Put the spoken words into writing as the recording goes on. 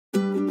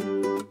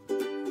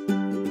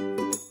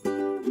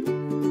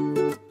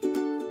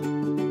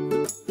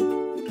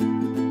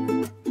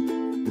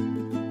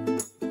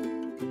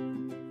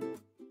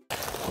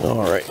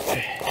All right.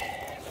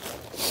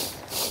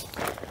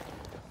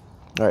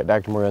 All right,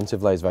 Dr. Morey,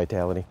 Uncivilized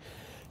Vitality.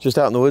 Just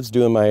out in the woods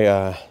doing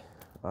my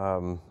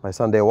my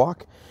Sunday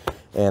walk,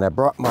 and I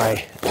brought my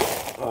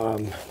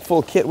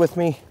full kit with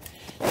me,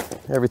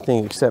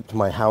 everything except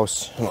my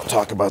house, and I'll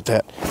talk about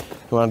that.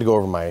 I wanted to go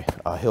over my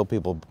Hill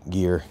People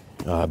gear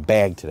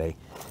bag today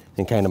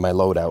and kind of my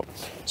loadout.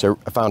 So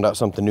I found out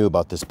something new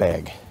about this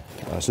bag.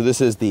 So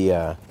this is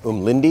the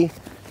Umlindi,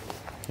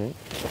 okay,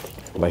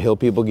 my Hill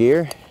People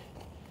gear.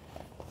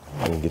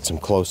 I can get some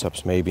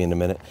close-ups maybe in a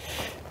minute.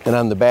 And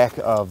on the back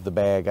of the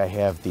bag, I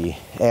have the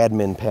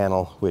admin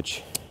panel,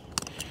 which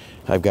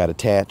I've got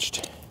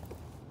attached,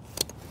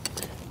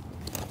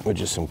 with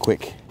just some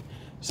quick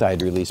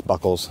side release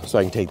buckles. So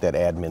I can take that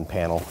admin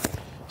panel,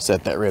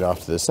 set that right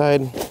off to the side.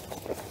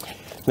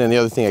 And then the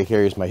other thing I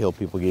carry is my Hill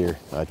People gear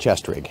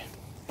chest rig.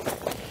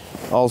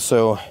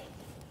 Also,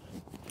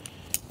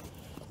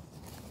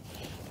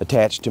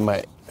 attached to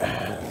my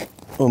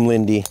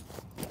Umlindi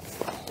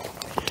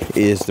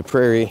is the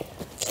Prairie,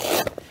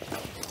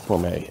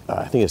 well,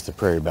 I think it's the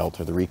Prairie belt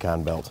or the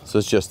Recon belt. So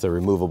it's just a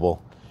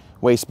removable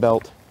waist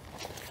belt,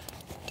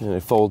 and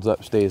it folds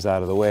up, stays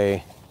out of the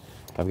way.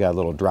 I've got a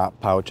little drop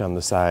pouch on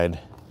the side.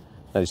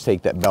 I just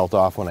take that belt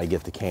off when I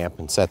get to camp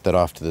and set that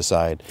off to the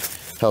side.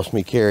 Helps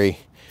me carry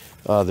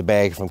the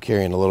bag if I'm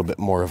carrying a little bit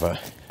more of a,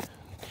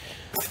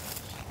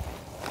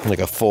 like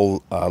a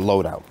full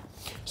loadout.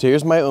 So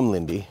here's my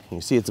Umlindi.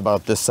 You see it's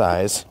about this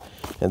size,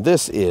 and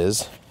this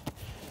is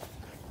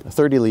a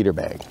 30-liter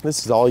bag.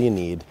 This is all you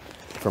need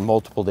for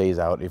multiple days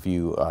out if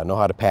you know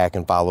how to pack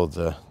and follow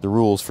the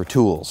rules for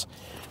tools.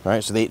 All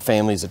right, so the 8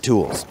 families of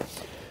tools.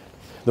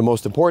 The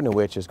most important of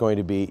which is going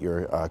to be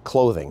your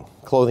clothing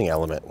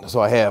element. So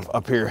I have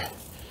up here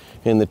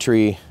in the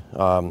tree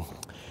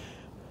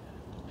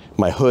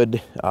my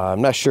hood.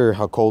 I'm not sure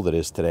how cold it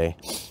is today.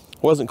 It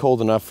wasn't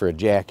cold enough for a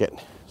jacket,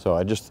 so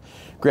I just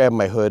grabbed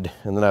my hood,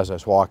 and then as I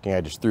was walking,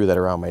 I just threw that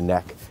around my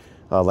neck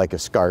like a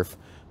scarf.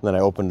 And then I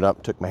opened it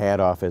up, took my hat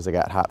off as I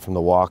got hot from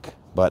the walk.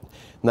 But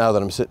now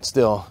that I'm sitting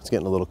still, it's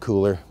getting a little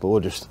cooler, but we'll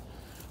just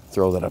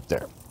throw that up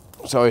there.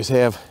 So I always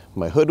have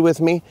my hood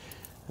with me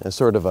as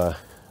sort of a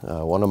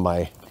one of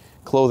my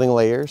clothing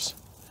layers.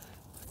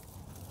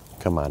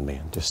 Come on,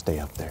 man, just stay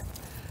up there.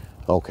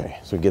 Okay,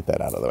 so get that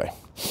out of the way.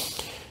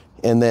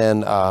 And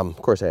then, of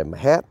course, I have my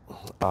hat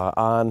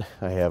on.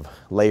 I have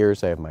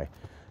layers. I have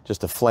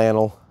just a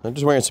flannel. I'm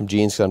just wearing some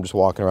jeans because I'm just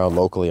walking around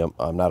locally.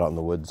 I'm not out in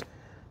the woods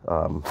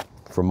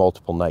for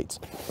multiple nights.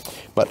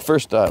 But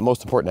first,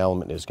 most important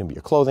element is going to be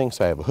your clothing.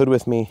 So I have a hood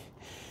with me,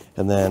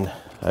 and then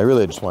I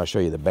really just want to show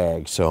you the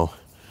bag. So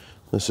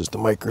this is the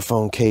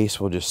microphone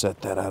case. We'll just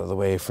set that out of the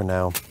way for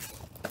now.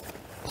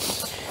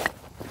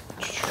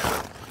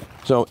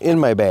 So in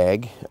my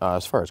bag,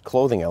 as far as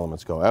clothing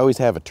elements go, I always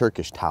have a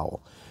Turkish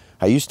towel.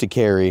 I used to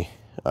carry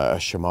a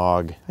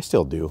shemagh. I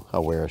still do.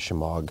 I'll wear a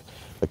shemagh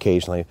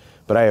occasionally,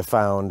 but I have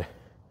found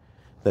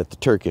that the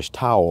Turkish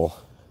towel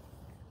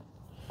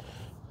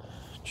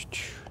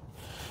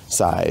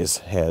size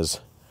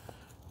has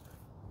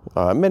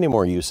many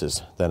more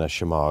uses than a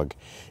shemagh.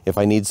 If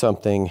I need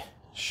something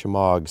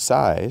shemagh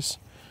size,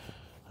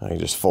 I can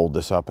just fold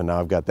this up, and now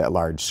I've got that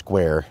large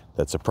square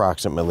that's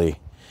approximately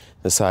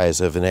the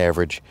size of an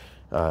average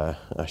a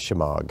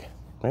shemagh.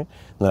 Right?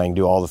 And then I can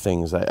do all the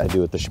things I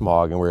do with the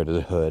shemagh and wear it as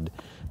a hood.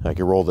 I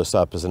can roll this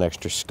up as an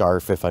extra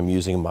scarf if I'm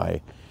using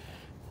my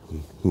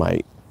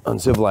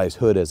Uncivilized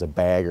hood as a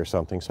bag or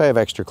something. So I have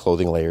extra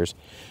clothing layers.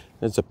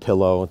 It's a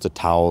pillow, it's a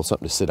towel,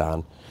 something to sit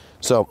on.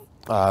 So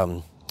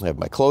I have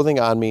my clothing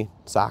on me,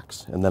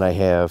 socks, and then I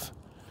have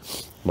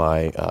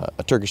my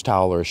a Turkish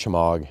towel or a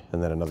shemagh,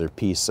 and then another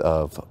piece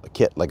of a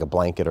kit like a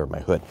blanket or my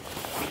hood.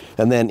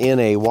 And then in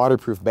a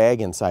waterproof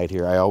bag inside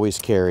here, I always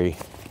carry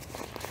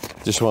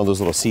just one of those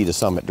little Sea to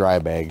Summit dry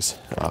bags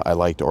I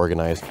like to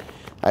organize.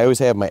 I always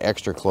have my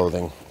extra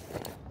clothing.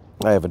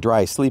 I have a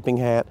dry sleeping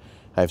hat.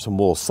 I have some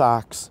wool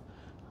socks.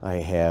 I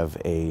have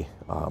a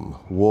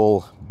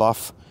wool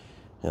buff.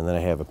 And then I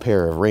have a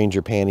pair of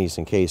ranger panties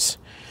in case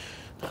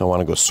I want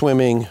to go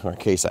swimming, or in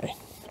case I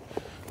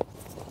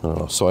don't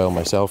know, soil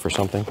myself or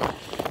something.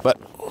 But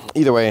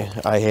either way,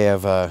 I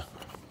have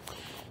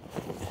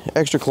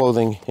extra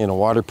clothing in a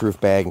waterproof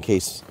bag in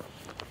case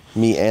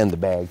me and the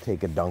bag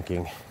take a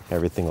dunking.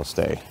 Everything will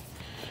stay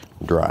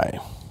dry.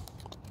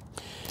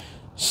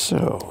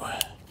 So,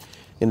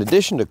 in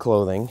addition to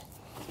clothing,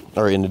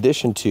 or in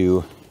addition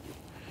to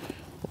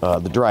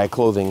the dry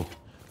clothing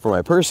for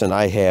my person,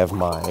 I have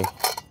my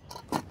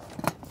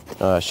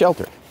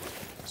shelter.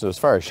 So as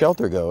far as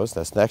shelter goes,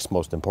 that's next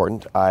most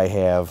important. I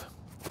have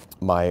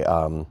my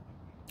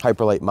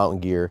Hyperlight Mountain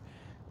Gear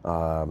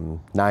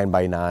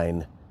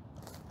 9x9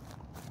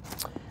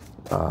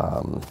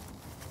 what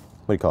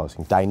do you call this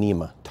thing?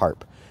 Dyneema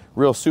tarp.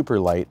 Real super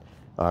light,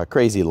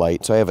 crazy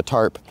light. So I have a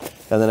tarp,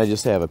 and then I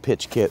just have a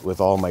pitch kit with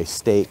all my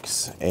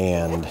stakes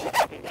and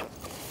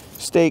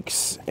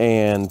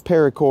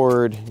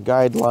paracord,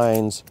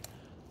 guidelines.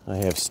 I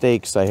have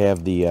stakes. I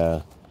have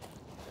the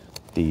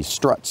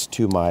struts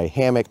to my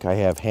hammock. I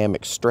have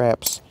hammock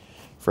straps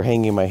for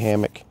hanging my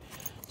hammock.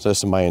 So this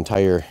is my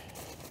entire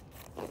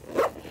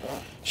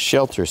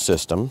shelter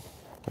system,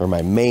 or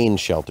my main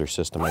shelter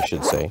system, I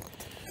should say.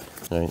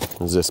 All right,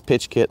 there's this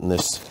pitch kit and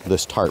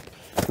this tarp.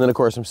 And then, of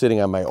course, I'm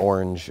sitting on my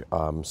orange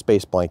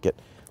space blanket,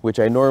 which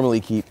I normally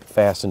keep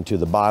fastened to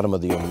the bottom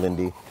of the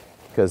Umlindi,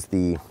 because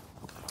the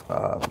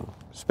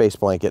space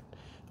blanket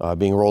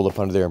being rolled up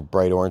under there in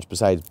bright orange,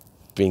 besides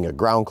being a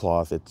ground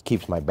cloth, it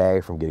keeps my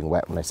bag from getting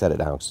wet when I set it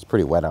down, 'cause it's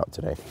pretty wet out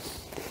today.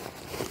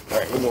 All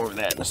right, we'll go over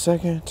that in a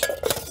second.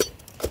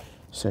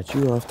 Set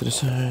you off to the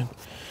side.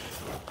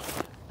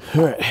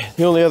 All right,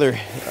 the only other,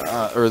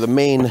 or the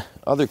main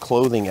other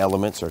clothing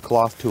elements or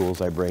cloth tools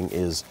I bring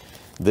is,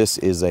 this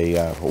is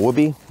a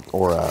whoopee,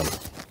 or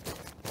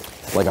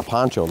like a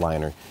poncho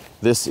liner.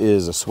 This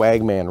is a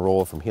Swagman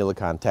roll from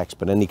Helicon Tex,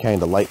 but any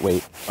kind of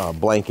lightweight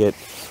blanket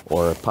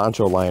or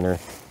poncho liner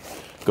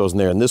goes in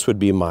there. And this would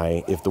be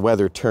my, if the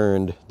weather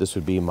turned, this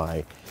would be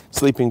my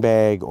sleeping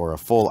bag or a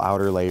full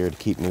outer layer to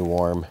keep me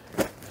warm.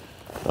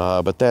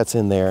 But that's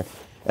in there.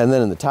 And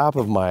then in the top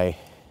of my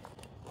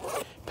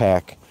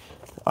pack,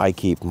 I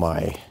keep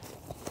my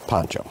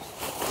poncho.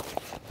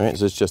 All right,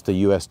 so it's just a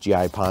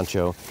USGI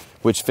poncho,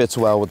 which fits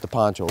well with the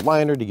poncho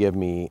liner to give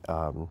me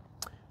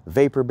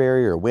vapor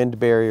barrier or wind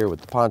barrier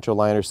with the poncho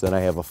liner. So then I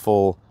have a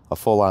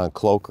full-on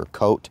cloak or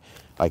coat.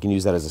 I can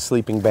use that as a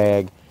sleeping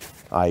bag.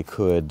 I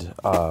could,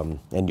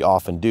 and you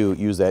often do,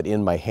 use that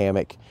in my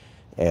hammock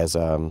as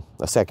a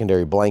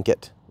secondary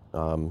blanket.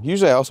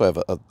 Usually I also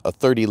have a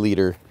 30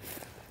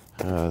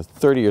 or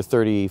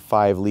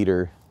 35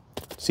 liter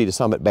Sea to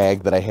Summit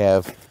bag that I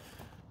have.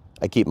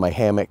 I keep my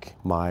hammock,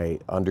 my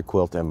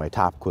underquilt, and my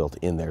top quilt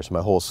in there, so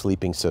my whole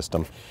sleeping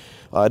system.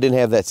 I didn't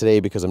have that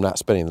today because I'm not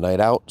spending the night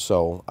out,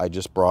 so I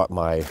just brought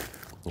my,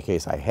 in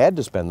case I had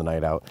to spend the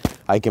night out,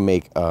 I can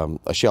make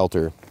a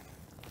shelter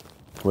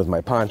with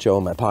my poncho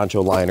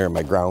liner, and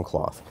my ground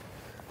cloth.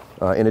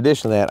 In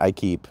addition to that, I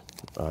keep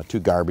 2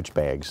 garbage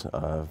bags,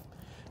 a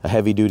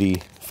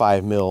heavy-duty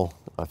 5 mil,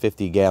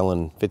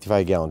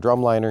 55 gallon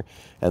drum liner,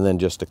 and then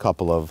just a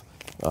couple of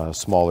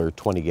smaller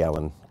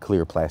 20-gallon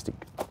clear plastic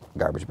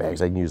garbage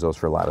bags. I can use those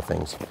for a lot of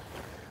things.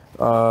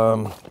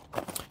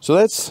 So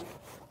that's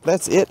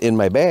it in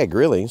my bag,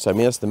 really. So I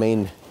mean, that's the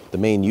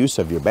main use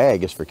of your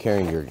bag, is for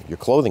carrying your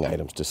clothing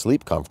items to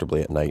sleep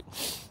comfortably at night.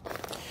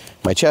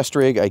 My chest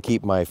rig, I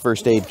keep my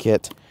first aid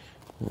kit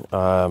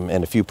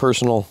and a few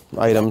personal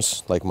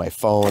items like my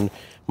phone,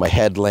 my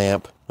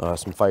headlamp,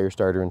 some fire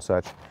starter and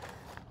such.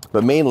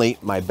 But mainly,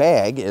 my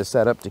bag is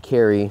set up to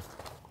carry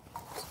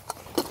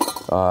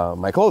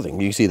my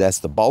clothing. You see, that's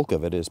the bulk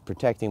of it, is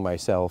protecting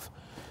myself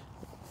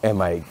and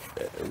my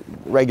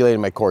regulating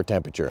my core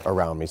temperature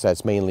around me. So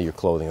that's mainly your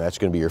clothing. That's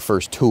going to be your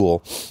first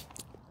tool.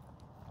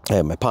 I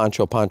have my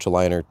poncho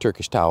liner,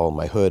 Turkish towel,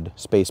 my hood,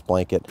 space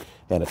blanket,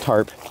 and a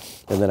tarp.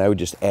 And then I would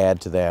just add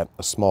to that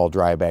a small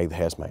dry bag that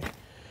has my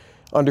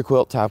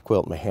underquilt, top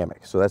quilt, and my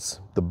hammock. So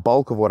that's the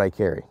bulk of what I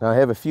carry. Now I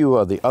have a few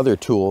of the other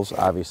tools,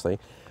 obviously.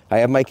 I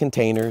have my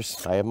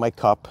containers, I have my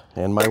cup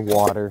and my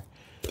water.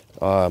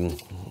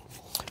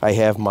 I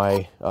have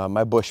my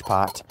bush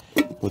pot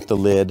with the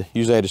lid.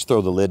 Usually I just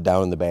throw the lid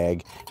down in the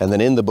bag, and then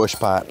in the bush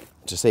pot,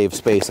 to save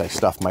space, I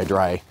stuff my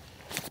dry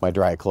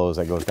clothes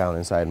that goes down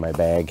inside my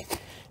bag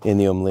in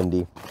the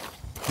Umlindi.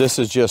 This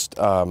is just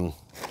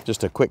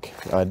a quick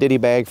ditty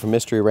bag from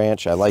Mystery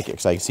Ranch. I like it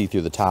because I can see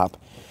through the top.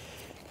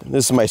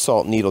 This is my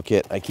salt needle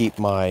kit. I keep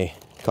my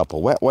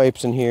couple wet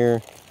wipes in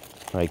here.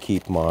 I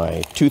keep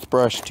my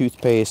toothbrush,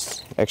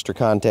 toothpaste, extra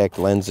contact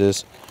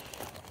lenses,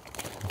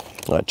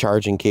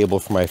 charging cable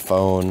for my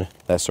phone,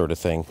 that sort of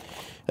thing.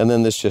 And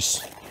then this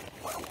just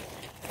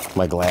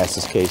my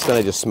glasses case. Then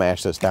I just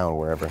smash this down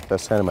wherever.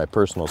 That's kind of my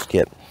personal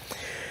kit.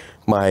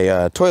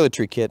 My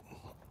toiletry kit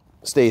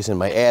stays in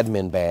my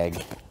admin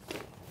bag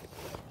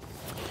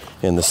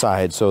in the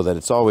side, so that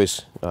it's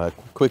always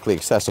quickly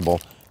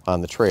accessible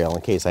on the trail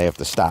in case I have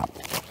to stop.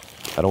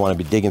 I don't want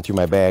to be digging through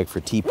my bag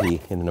for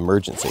TP in an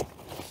emergency.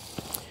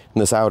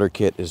 And this outer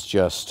kit is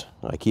just,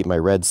 I keep my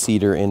red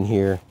cedar in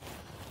here,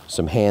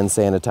 some hand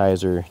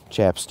sanitizer,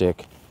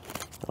 chapstick,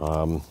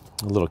 a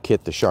little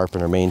kit to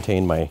sharpen or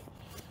maintain my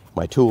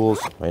tools,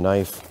 my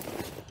knife.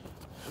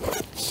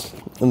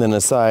 And then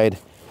aside,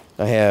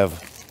 I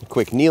have a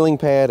quick kneeling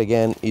pad,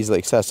 again, easily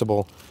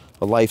accessible,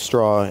 a life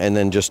straw, and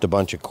then just a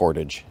bunch of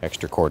cordage,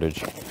 extra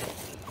cordage.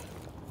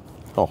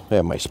 Oh, I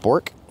have my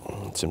spork,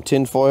 some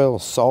tin foil,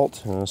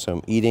 salt,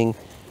 some eating.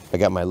 I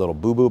got my little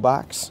boo-boo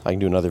box. I can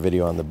do another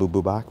video on the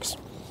boo-boo box.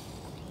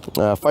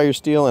 Fire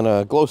steel and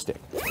a glow stick.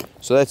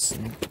 So that's,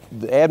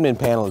 the admin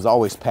panel is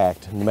always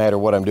packed. No matter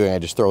what I'm doing, I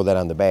just throw that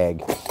on the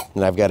bag,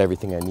 and I've got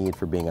everything I need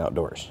for being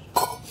outdoors.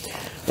 All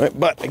right,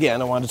 but again,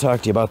 I wanted to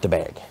talk to you about the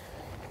bag.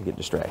 I get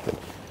distracted.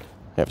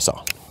 I have a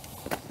saw.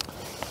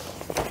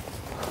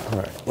 All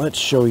right, let's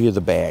show you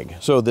the bag.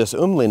 So this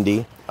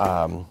Umlindi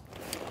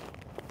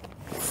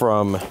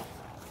from,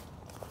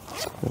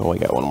 oh, we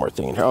got one more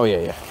thing in here. Oh,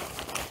 yeah.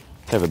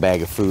 I have a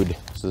bag of food,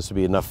 so this would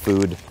be enough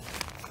food.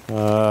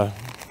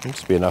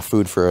 This would be enough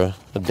food for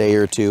a day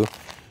or two.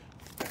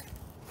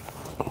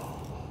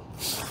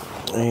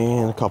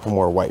 And a couple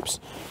more wipes.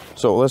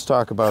 So let's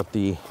talk about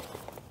the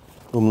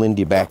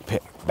Umlindi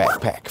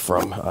backpack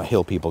from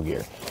Hill People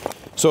Gear.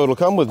 So it'll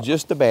come with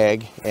just the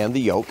bag and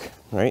the yoke,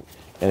 right?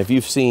 And if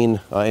you've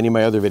seen any of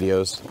my other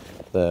videos,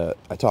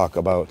 I talk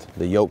about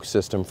the yoke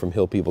system from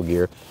Hill People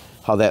Gear,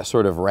 how that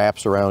sort of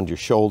wraps around your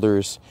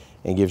shoulders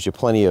and gives you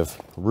plenty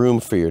of room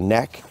for your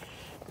neck.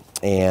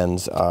 And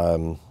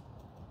the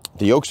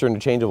yokes are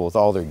interchangeable with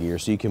all their gear,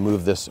 so you can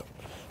move this.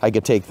 I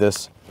could take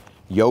this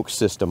yoke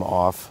system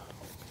off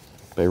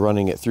by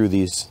running it through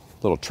these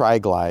little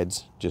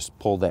tri-glides, just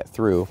pull that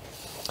through,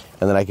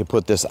 and then I could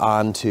put this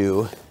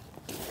onto,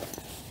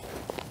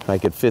 I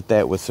could fit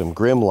that with some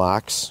grim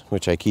locks,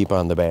 which I keep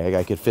on the bag.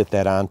 I could fit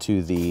that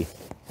onto the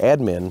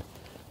admin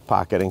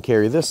pocket and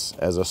carry this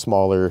as a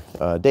smaller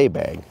day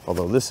bag,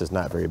 although this is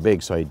not very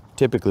big, so I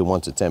typically,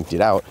 once it's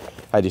emptied out,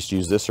 I just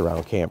use this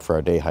around camp for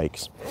our day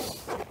hikes.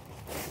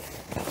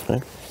 Okay.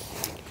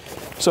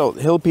 So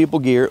Hill People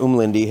Gear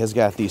Umlindi has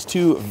got these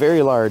two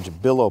very large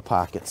billow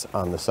pockets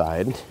on the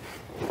side.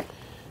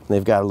 And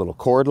they've got a little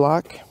cord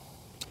lock.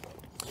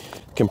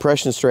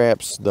 Compression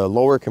straps, the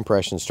lower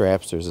compression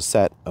straps, there's a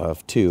set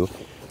of two,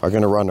 are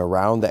going to run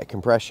around that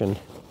compression,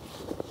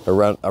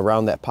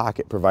 around that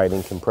pocket,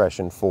 providing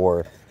compression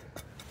for,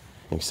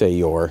 like, say,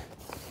 your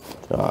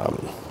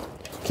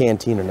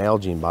canteen or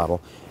Nalgene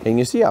bottle. And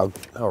you see how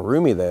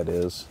roomy that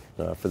is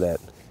for that,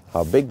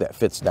 how big that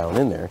fits down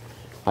in there.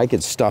 I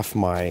could stuff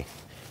my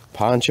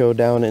poncho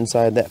down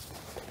inside that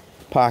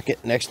pocket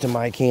next to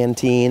my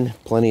canteen,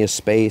 plenty of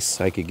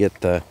space. I could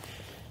get the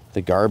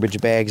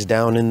garbage bags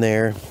down in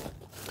there.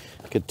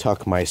 I could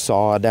tuck my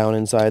saw down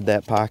inside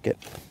that pocket.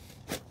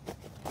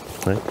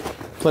 Right?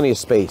 Plenty of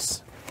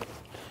space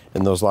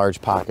in those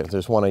large pockets.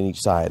 There's one on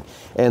each side,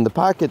 and the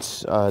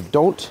pockets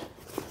don't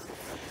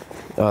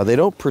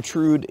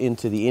protrude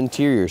into the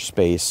interior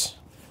space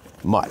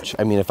much.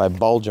 I mean, if I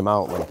bulge them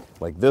out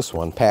like this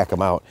one, pack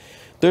them out,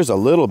 there's a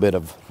little bit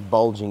of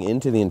bulging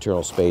into the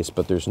internal space,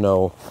 but it's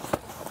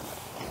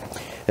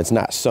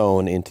not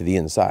sewn into the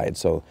inside.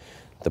 So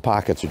the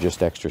pockets are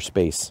just extra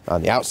space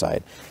on the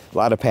outside. A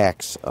lot of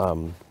packs,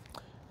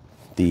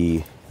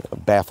 the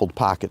baffled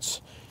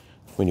pockets,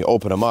 when you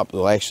open them up,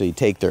 they'll actually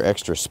take their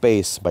extra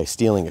space by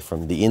stealing it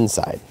from the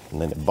inside,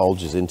 and then it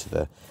bulges into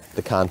the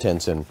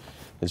contents, and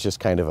it's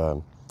just kind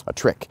of a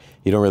trick.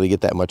 You don't really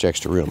get that much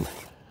extra room.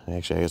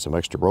 Actually, I got some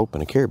extra rope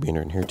and a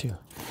carabiner in here too.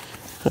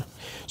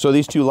 So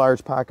these two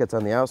large pockets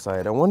on the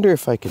outside, I wonder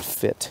if I could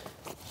fit.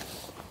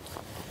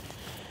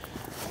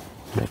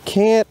 I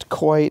can't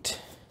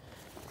quite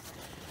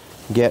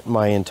get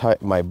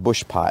my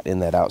bush pot in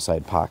that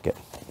outside pocket.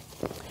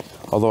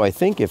 Although I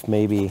think if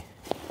maybe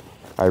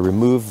I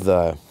remove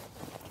the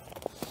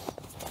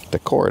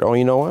cord, oh,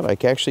 you know what? I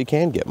actually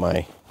can get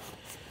my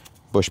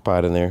bush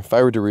pot in there. If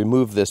I were to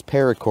remove this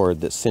paracord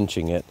that's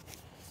cinching it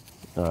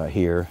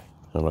here,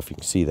 I don't know if you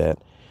can see that.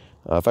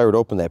 If I were to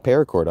open that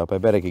paracord up, I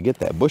bet I could get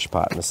that bush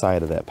pot in the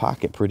side of that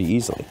pocket pretty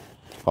easily,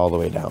 all the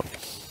way down.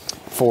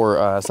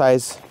 For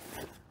size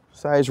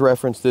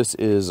reference, this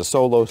is a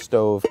Solo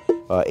Stove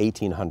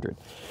 1800.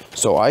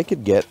 So I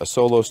could get a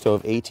Solo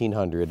Stove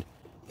 1800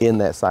 in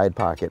that side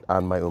pocket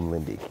on my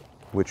Umlindi,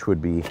 which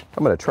would be,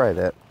 I'm going to try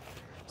that,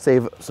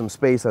 save some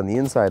space on the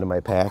inside of my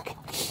pack,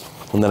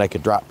 and then I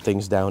could drop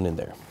things down in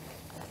there.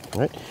 All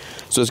right?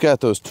 So it's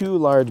got those two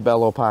large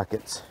bellows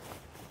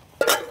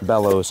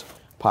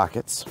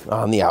pockets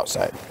on the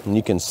outside, and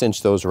you can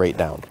cinch those right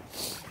down.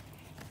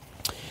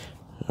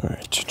 All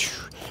right.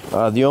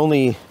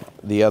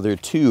 The other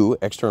two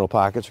external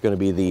pockets are going to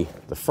be the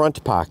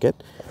front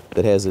pocket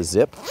that has a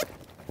zip,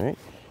 right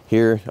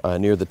here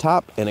near the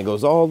top, and it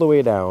goes all the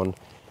way down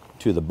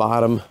to the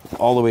bottom,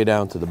 all the way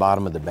down to the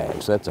bottom of the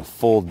bag. So that's a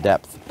full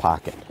depth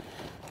pocket.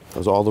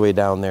 Goes all the way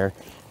down there.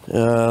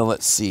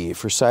 Let's see,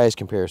 for size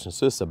comparison,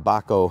 so this is a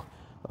Baco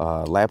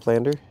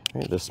Laplander.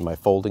 Right? This is my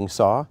folding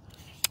saw.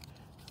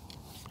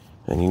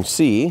 And you can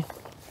see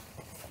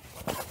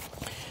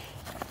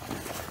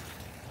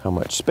how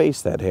much space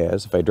that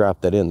has. If I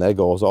drop that in, that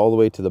goes all the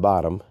way to the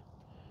bottom.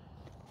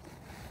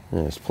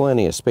 And there's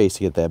plenty of space to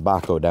get that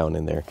Baco down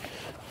in there.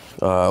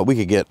 We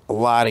could get a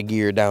lot of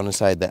gear down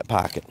inside that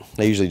pocket.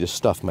 I usually just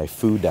stuff my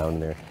food down in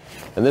there.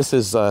 And this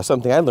is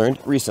something I learned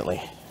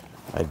recently.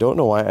 I don't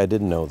know why I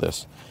didn't know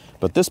this,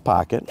 but this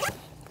pocket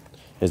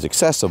is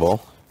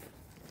accessible.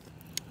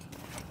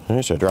 All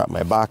right, so I drop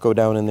my Baco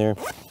down in there.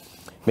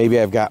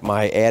 Maybe I've got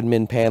my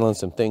admin panel and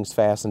some things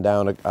fastened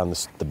down on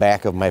the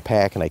back of my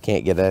pack and I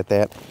can't get at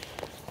that.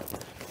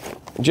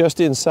 Just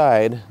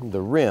inside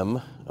the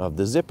rim of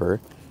the zipper,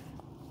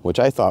 which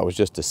I thought was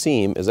just a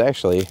seam, is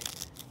actually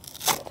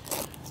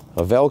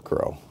a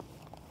Velcro.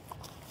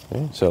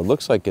 Okay, so it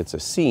looks like it's a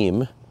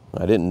seam.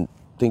 I didn't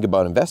think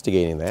about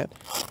investigating that.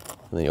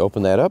 And then you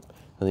open that up,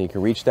 and then you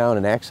can reach down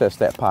and access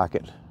that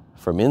pocket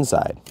from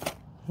inside.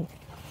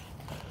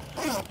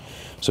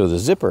 So the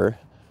zipper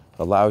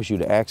allows you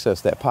to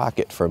access that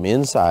pocket from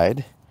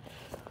inside,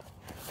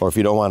 or if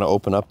you don't want to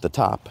open up the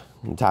top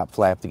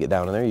flap to get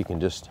down in there, you can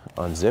just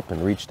unzip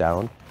and reach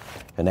down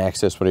and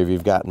access whatever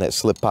you've got in that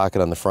slip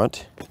pocket on the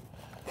front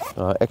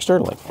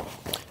externally.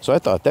 So I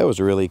thought that was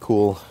a really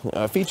cool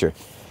feature.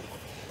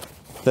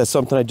 That's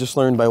something I just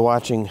learned by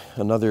watching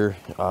another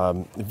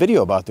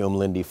video about the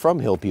Umlindi from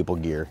Hill People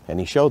Gear, and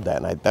he showed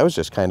that, and that was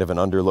just kind of an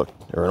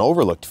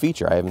overlooked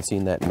feature. I haven't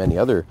seen that in many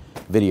other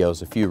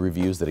videos, a few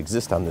reviews that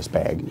exist on this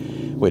bag,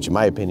 which in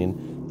my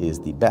opinion is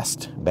the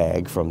best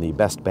bag from the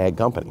Best Bag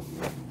Company.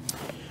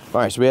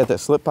 All right, so we have that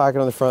slip pocket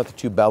on the front, the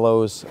two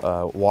bellows,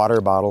 water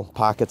bottle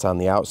pockets on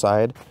the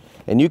outside,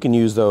 and you can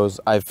use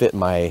those. I've fit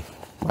my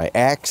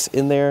axe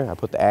in there. I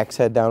put the axe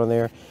head down in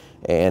there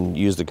and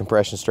use the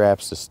compression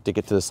straps to stick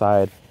it to the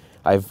side.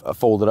 I've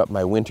folded up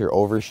my winter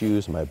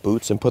overshoes, my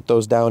boots, and put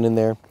those down in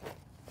there.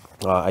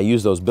 I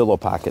use those billow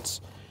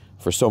pockets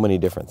for so many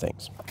different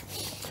things.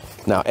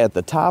 Now at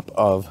the top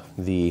of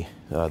the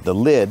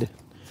lid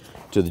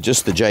to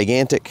just the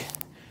gigantic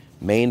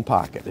main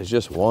pocket is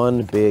just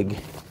one big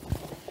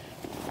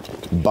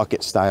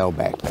bucket style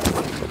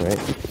backpack, right?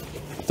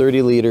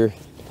 30-liter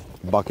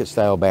bucket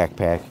style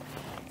backpack.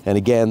 And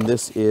again,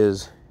 this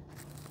is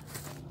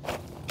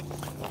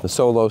the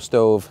Solo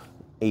Stove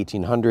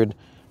 1800.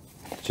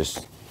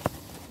 Just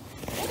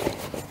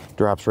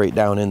drops right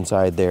down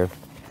inside there.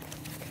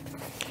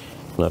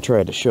 And I'll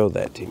try to show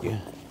that to you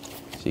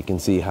so you can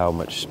see how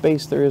much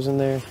space there is in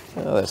there.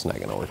 Oh, that's not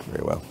going to work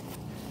very well.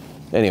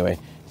 Anyway,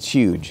 it's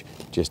huge.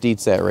 Just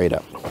eats that right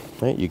up.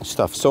 Right? You can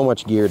stuff so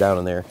much gear down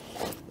in there.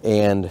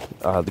 And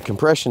the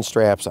compression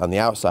straps on the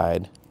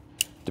outside,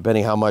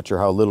 depending how much or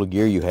how little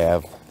gear you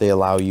have, they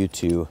allow you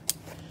to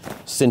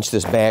cinch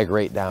this bag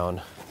right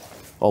down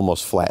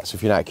almost flat. So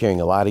if you're not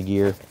carrying a lot of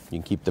gear, you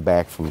can keep the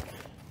bag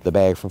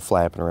from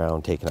flapping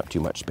around, taking up too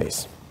much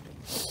space.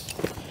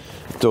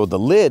 So the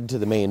lid to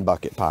the main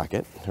bucket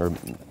pocket, or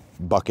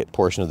bucket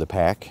portion of the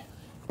pack,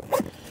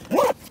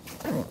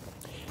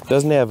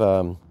 doesn't have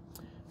an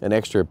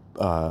extra,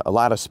 a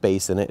lot of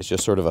space in it. It's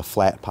just sort of a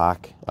flat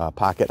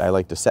pocket. I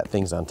like to set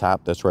things on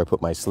top. That's where I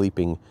put my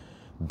sleeping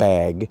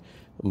bag,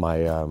 my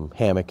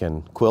hammock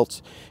and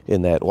quilts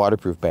in that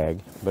waterproof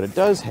bag. But it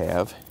does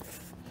have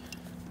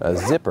a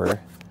zipper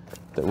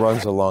that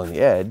runs along the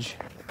edge,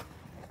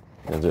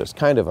 and there's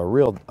kind of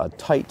a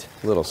tight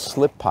little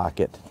slip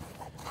pocket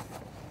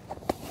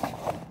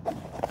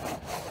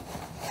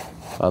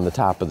on the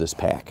top of this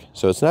pack.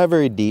 So it's not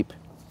very deep.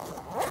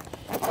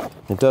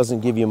 It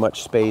doesn't give you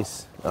much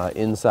space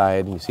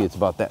inside. You see it's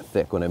about that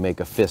thick when I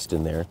make a fist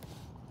in there,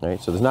 right?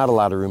 So there's not a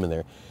lot of room in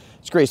there.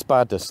 It's a great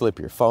spot to slip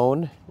your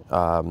phone,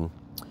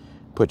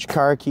 put your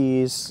car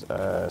keys,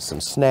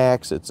 some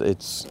snacks.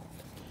 It's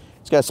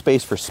got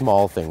space for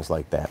small things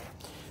like that.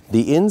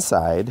 The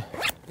inside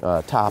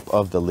top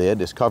of the lid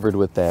is covered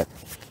with that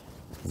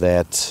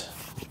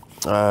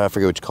I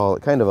forget what you call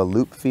it, kind of a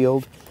loop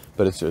field,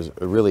 but it's a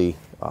really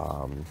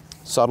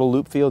subtle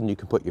loop field, and you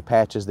can put your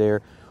patches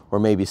there, or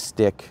maybe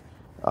stick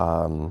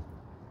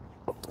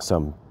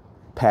some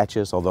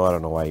patches, although I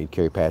don't know why you'd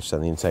carry patches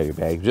on the inside of your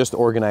bag. Just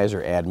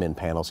organizer admin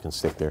panels can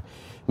stick there.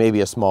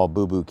 Maybe a small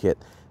boo-boo kit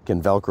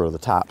can Velcro to the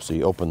top, so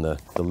you open the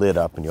lid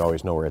up and you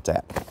always know where it's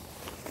at.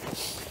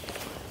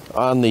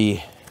 On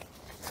the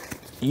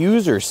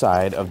user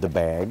side of the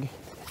bag,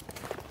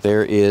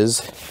 there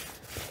is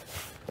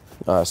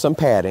some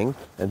padding,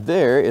 and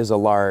there is a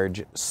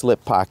large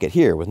slip pocket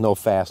here with no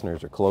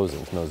fasteners or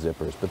closings, no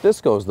zippers, but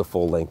this goes the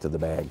full length of the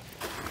bag.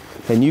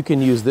 And you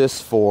can use this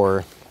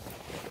for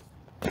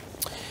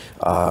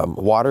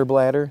water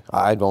bladder.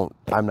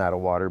 I'm not a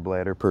water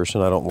bladder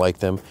person. I don't like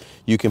them.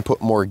 You can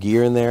put more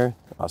gear in there.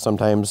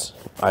 Sometimes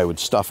I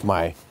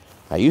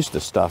used to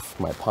stuff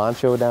my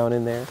poncho down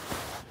in there.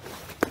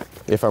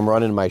 If I'm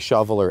running my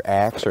shovel or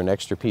axe or an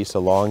extra piece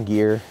of long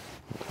gear,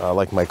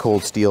 like my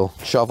cold steel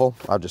shovel,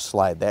 I'll just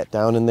slide that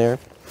down in there.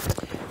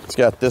 It's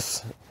got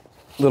this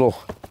little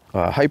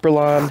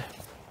Hyperlon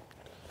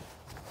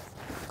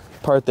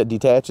part that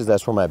detaches.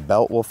 That's where my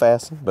belt will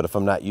fasten. But if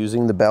I'm not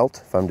using the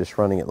belt, if I'm just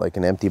running it like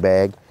an empty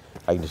bag,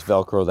 I can just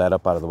Velcro that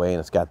up out of the way, and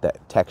it's got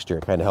that texture.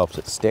 It kind of helps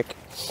it stick.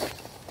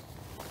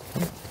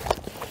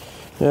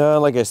 Yeah,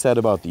 like I said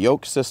about the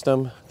yoke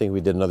system, I think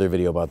we did another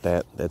video about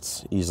that.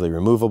 That's easily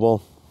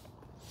removable.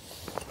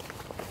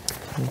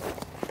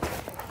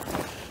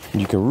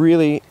 You can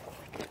really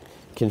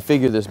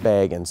configure this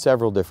bag in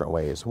several different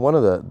ways. One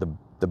of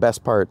the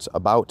best parts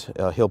about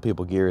Hill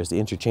People Gear is the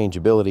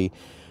interchangeability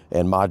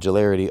and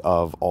modularity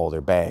of all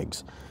their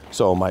bags.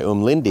 So my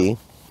Umlindi,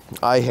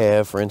 I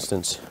have, for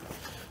instance,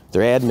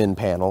 their admin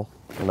panel,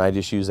 and I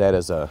just use that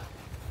as an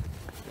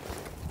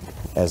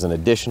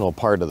additional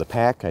part of the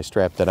pack. I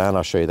strap that on.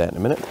 I'll show you that in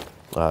a minute,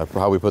 for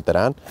how we put that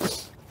on.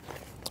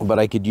 But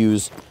I could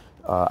use,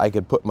 I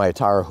could put my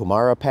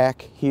Tarahumara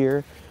pack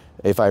here.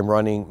 If I'm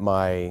running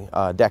my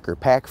Decker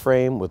pack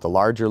frame with a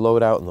larger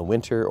loadout in the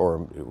winter, or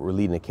we're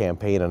leading a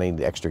campaign and I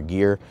need extra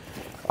gear,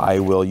 I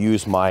will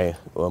use my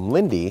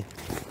Umlindi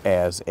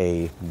as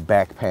a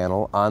back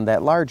panel on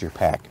that larger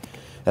pack.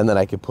 And then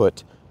I could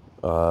put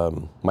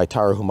my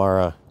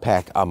Tarahumara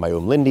pack on my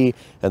Umlindi,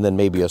 and then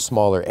maybe a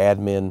smaller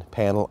admin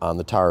panel on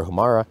the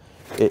Tarahumara.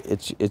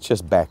 It's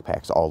just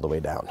backpacks all the way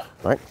down,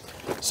 right?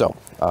 So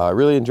I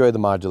really enjoy the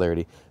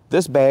modularity.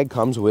 This bag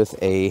comes with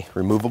a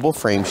removable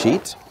frame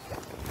sheet.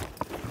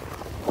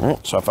 All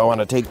right, so if I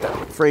want to take the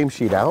frame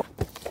sheet out,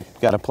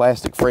 got a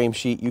plastic frame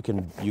sheet you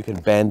can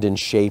bend and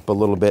shape a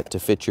little bit to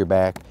fit your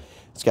back.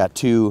 It's got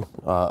two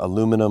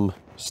aluminum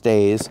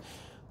stays.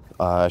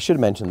 I should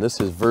have mentioned this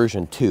is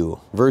version 2.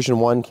 Version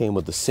 1 came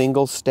with a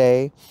single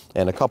stay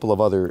and a couple of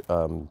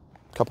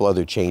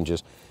other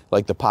changes,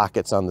 like the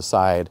pockets on the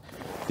side.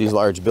 These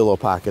large billow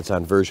pockets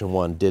on version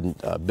 1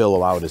 didn't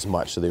billow out as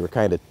much, so they were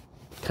kind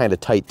of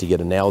tight to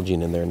get a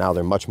Nalgene in there. Now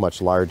they're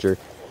much larger.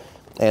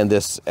 And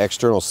this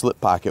external slip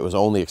pocket was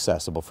only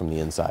accessible from the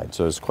inside.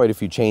 So there's quite a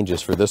few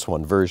changes for this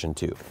one, version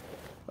 2.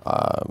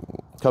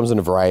 Comes in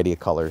a variety of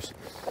colors.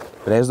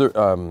 But has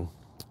the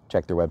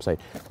check their website.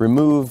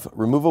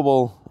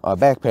 Removable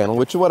back panel,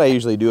 which is what I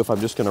usually do if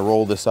I'm just going to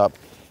roll this up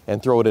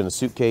and throw it in a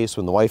suitcase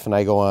when the wife and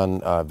I go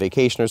on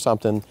vacation or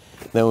something.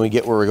 Then when we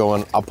get where we're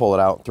going, I'll pull it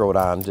out, throw it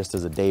on just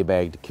as a day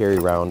bag to carry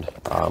around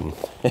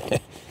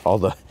all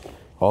the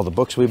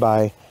books we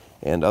buy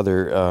and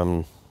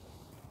other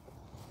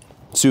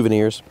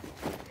souvenirs.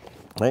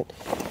 Right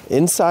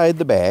inside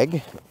the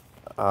bag,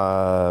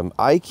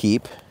 I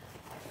keep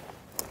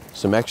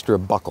some extra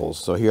buckles.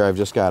 So here I've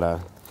just got a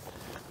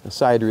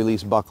side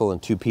release buckle in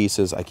 2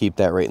 pieces. I keep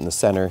that right in the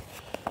center.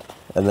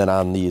 And then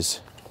on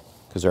these,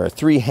 because there are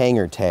 3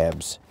 hanger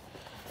tabs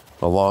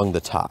along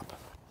the top,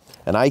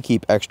 and I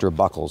keep extra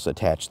buckles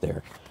attached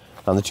there.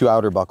 On the 2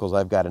 outer buckles,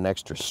 I've got an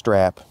extra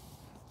strap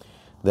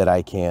that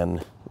I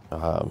can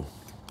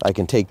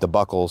take the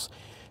buckles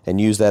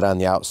and use that on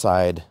the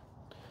outside.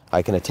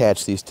 I can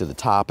attach these to the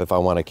top if I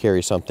want to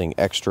carry something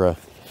extra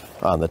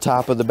on the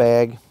top of the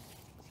bag.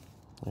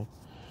 I'm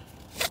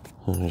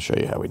going to show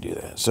you how we do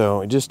that.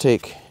 So I just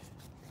take,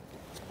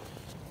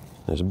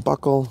 there's a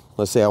buckle.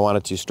 Let's say I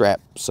wanted to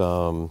strap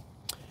some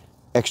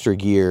extra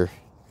gear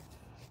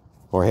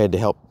or had to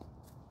help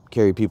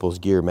carry people's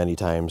gear many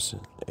times.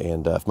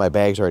 And if my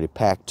bag's already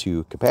packed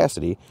to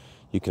capacity,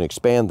 you can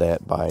expand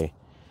that by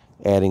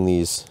adding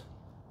these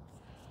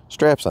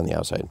straps on the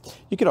outside.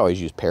 You could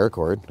always use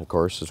paracord, of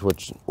course, is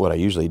what I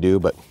usually do.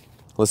 But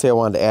let's say I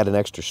wanted to add an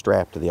extra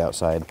strap to the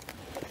outside.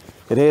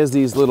 It has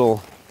these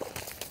little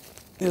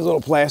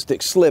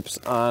plastic slips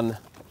on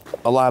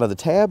a lot of the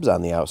tabs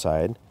on the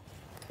outside,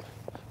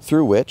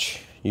 through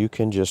which you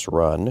can just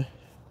run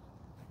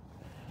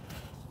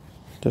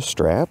the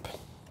strap,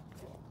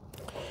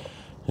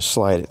 just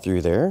slide it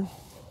through there,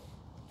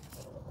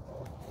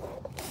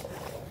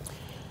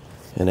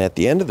 and at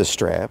the end of the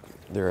strap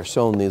there are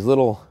sewn these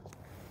little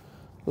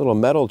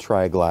metal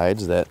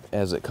tri-glides that,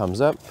 as it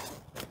comes up,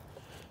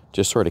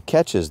 just sort of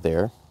catches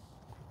there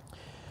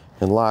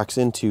and locks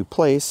into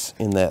place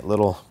in that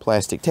little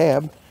plastic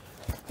tab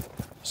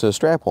so the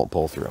strap won't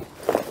pull through.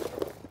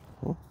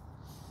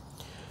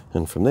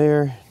 And from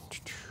there,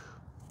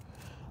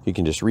 you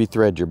can just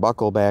rethread your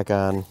buckle back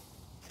on.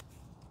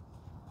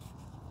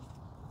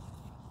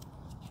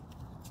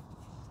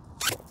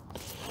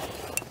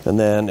 And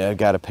then I've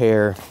got a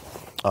pair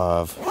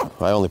of,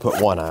 I only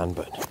put one on,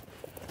 but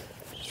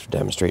just for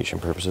demonstration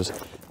purposes.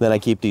 Then I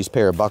keep these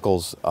pair of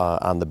buckles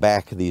on the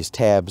back of these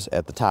tabs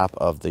at the top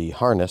of the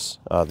harness,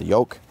 the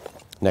yoke,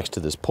 next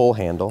to this pull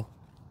handle,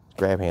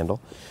 grab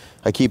handle.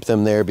 I keep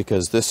them there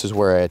because this is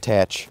where I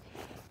attach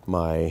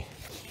my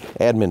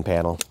admin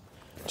panel.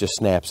 Just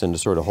snaps in to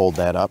sort of hold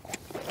that up.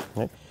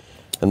 Right?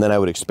 And then I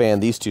would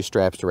expand these 2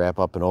 straps to wrap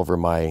up and over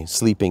my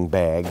sleeping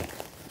bag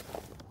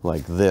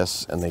like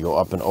this, and they go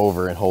up and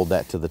over and hold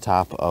that to the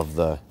top of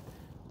the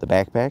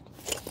backpack.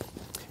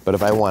 But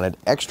if I wanted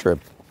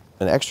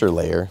an extra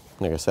layer,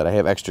 like I said, I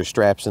have extra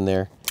straps in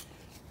there.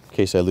 In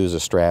case I lose a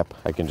strap,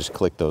 I can just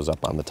click those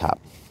up on the top.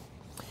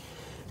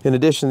 In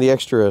addition to the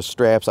extra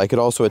straps, I could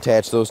also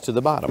attach those to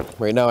the bottom.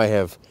 Right now I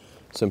have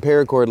some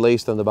paracord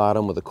laced on the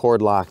bottom with a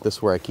cord lock. This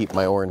is where I keep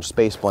my orange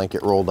space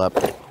blanket rolled up,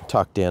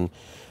 tucked in.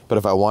 But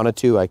if I wanted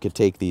to, I could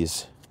take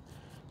these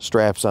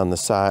straps on the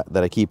side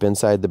that I keep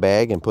inside the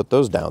bag and put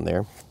those down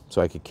there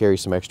so I could carry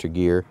some extra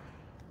gear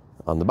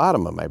on the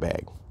bottom of my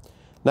bag.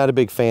 Not a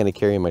big fan of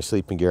carrying my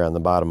sleeping gear on the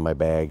bottom of my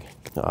bag.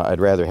 I'd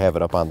rather have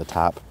it up on the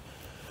top.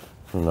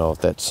 I don't know if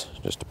that's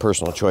just a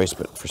personal choice,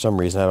 but for some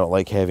reason I don't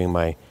like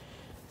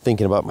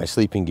thinking about my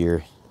sleeping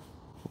gear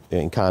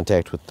in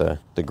contact with the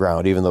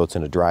ground, even though it's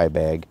in a dry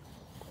bag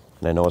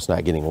and I know it's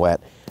not getting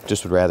wet.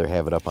 Just would rather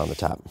have it up on the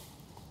top.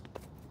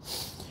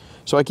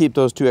 So I keep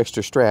those 2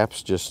 extra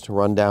straps, just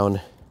run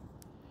down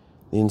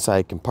the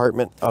inside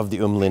compartment of the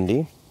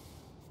Umlindi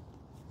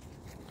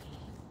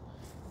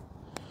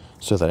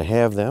so that I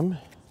have them.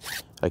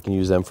 I can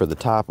use them for the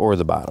top or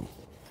the bottom.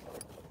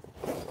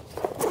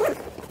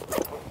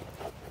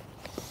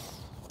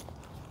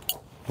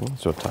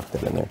 So tuck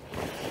that in there.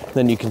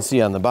 Then you can see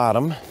on the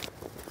bottom,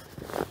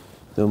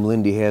 the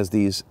Umlindi has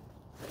these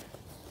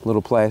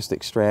little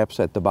plastic straps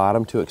at the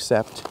bottom to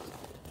accept.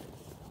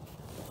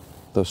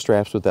 Those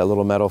straps with that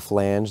little metal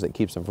flange that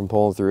keeps them from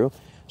pulling through.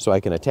 So I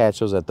can attach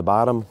those at the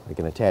bottom. I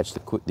can attach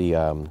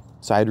the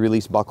side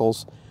release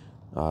buckles,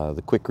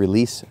 the quick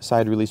release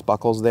side release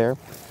buckles there.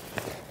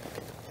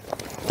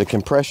 The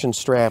compression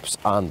straps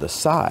on the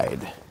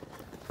side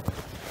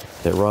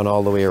that run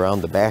all the way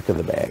around the back of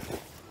the bag.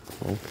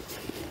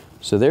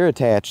 So they're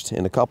attached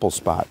in a couple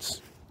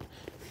spots.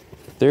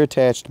 They're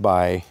attached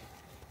by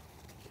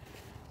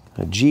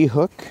a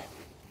G-hook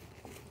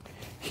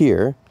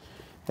here,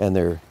 and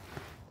they're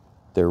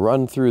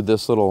run through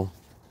this little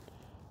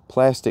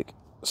plastic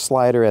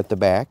slider at the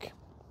back,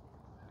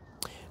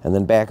 and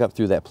then back up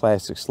through that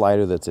plastic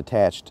slider that's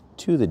attached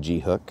to the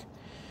G-hook.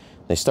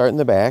 They start in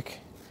the back,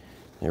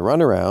 they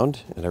run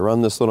around, and I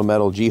run this little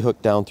metal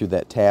G-hook down through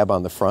that tab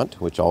on the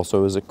front, which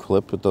also is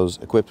equipped with those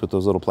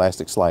little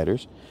plastic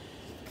sliders.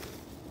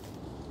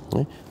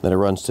 Okay. Then it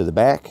runs to the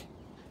back,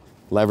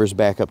 levers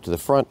back up to the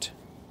front,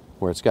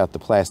 where it's got the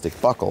plastic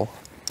buckle,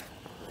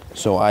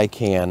 so I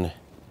can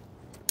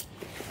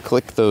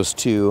click those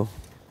two,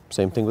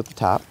 same thing with the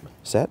top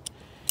set,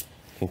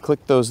 and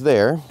click those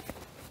there,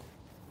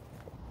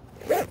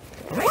 and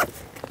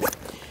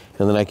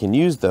then I can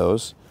use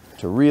those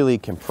to really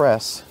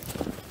compress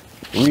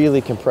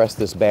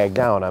this bag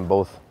down on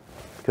both,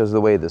 because of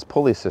the way this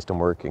pulley system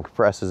works, it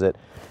compresses it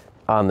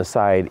on the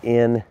side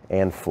in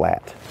and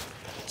flat.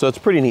 So it's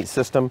a pretty neat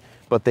system,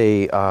 but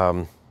they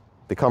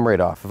come right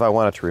off. If I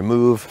wanted to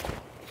remove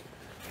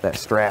that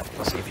strap,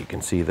 let's see if you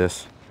can see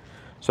this.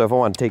 So if I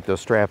want to take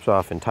those straps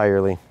off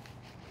entirely,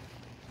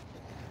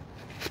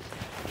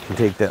 I can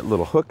take that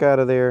little hook out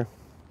of there.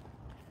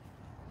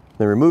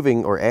 Then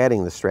removing or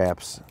adding the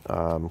straps,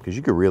 because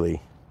you could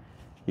really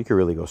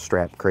go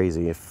strap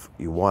crazy if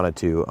you wanted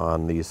to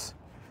on these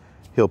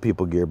Hill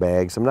People Gear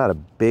bags. I'm not a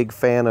big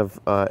fan of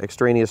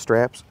extraneous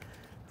straps.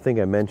 I think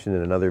I mentioned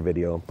in another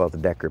video about the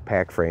Decker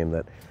pack frame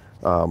that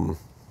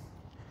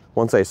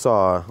once I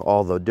saw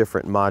all the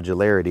different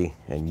modularity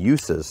and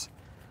uses,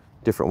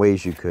 different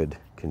ways you could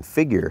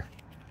configure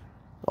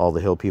all the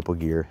Hill People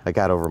gear, I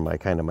got over my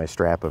my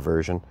strap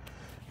aversion.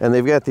 And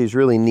they've got these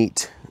really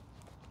neat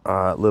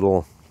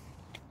little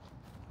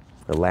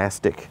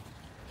elastic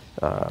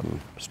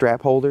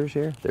strap holders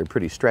here. They're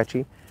pretty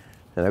stretchy,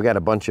 and I've got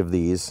a bunch of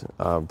these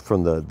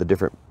from the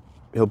different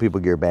Hill People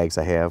Gear bags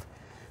I have.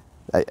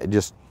 I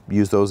just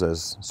use those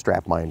as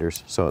strap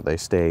minders so they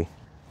stay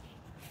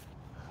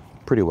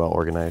pretty well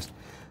organized.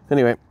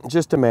 Anyway,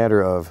 just a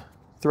matter of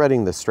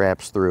threading the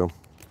straps through,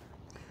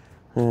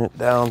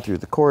 down through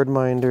the cord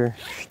minder,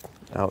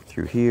 out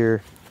through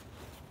here.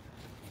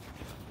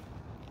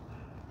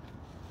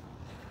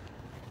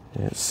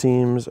 It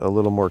seems a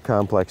little more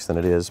complex than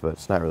it is, but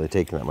it's not really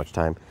taking that much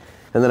time.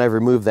 And then I've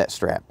removed that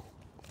strap.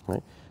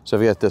 Right? So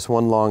I've got this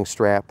one long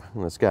strap,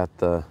 and it's got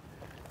the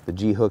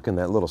G-hook and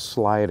that little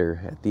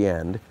slider at the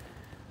end.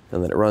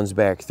 And then it runs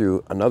back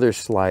through another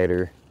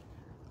slider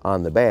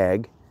on the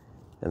bag,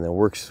 and then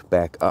works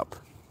back up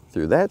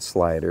through that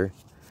slider,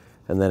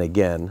 and then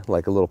again,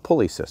 like a little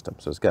pulley system.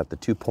 So it's got the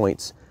 2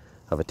 points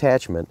of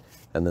attachment,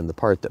 and then the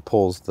part that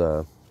pulls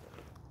the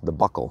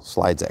buckle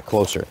slides that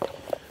closer.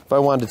 If I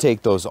wanted to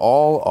take those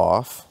all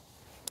off,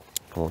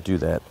 I won't do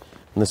that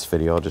in this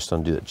video, I'll just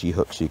undo that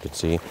G-hook so you can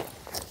see.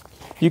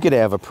 You could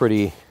have a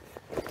pretty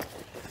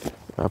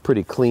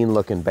clean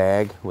looking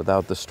bag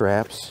without the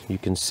straps. You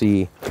can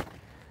see,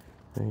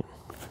 right?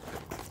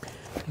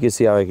 You can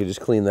see how I could just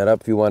clean that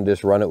up. If you want to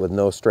just run it with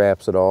no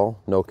straps at all,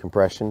 no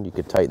compression, you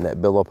could tighten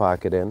that billow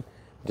pocket in,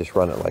 just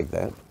run it like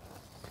that.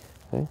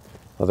 Okay?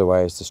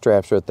 Otherwise, the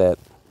straps are at that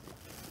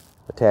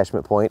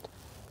attachment point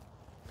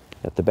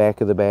at the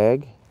back of the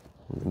bag.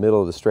 In the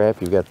middle of the strap,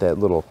 you've got that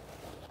little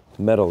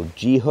metal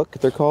G-hook,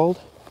 they're called.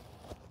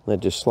 That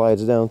just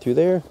slides down through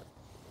there.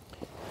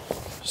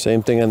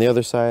 Same thing on the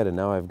other side, and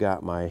now I've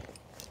got my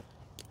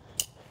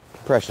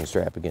compression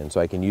strap again,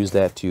 so I can use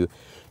that to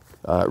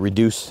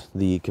reduce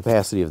the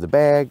capacity of the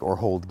bag or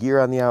hold gear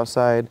on the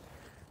outside.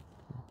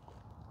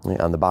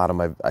 On the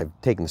bottom,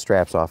 I've taken the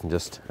straps off, and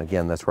just,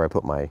 again, that's where I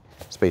put my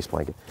space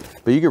blanket.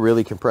 But you could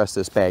really compress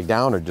this bag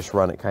down or just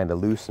run it kind of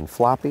loose and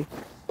floppy.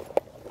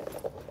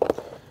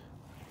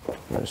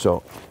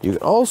 So you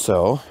can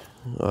also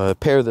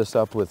pair this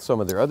up with some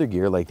of their other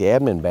gear, like the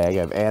admin bag.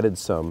 I've added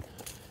some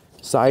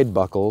side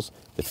buckles,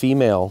 the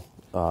female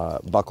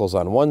buckles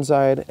on one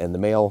side and the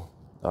male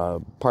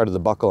part of the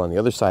buckle on the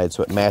other side,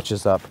 so it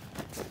matches up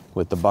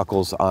with the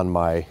buckles on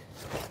my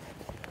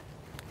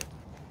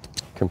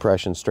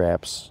compression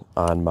straps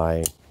on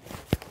my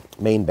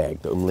main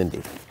bag, the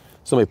Umlindi.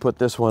 So let me put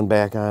this one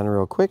back on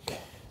real quick.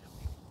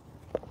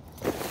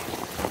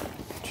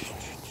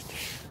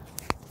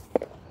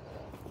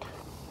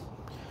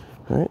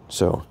 All right,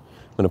 so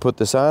I'm going to put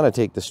this on. I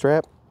take the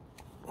strap,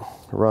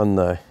 run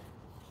the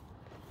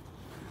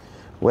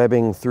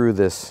webbing through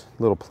this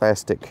little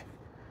plastic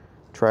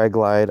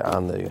tri-glide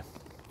on the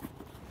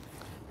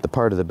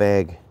part of the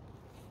bag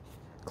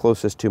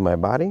closest to my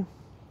body.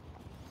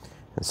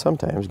 And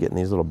sometimes getting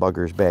these little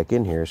buggers back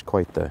in here is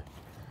quite the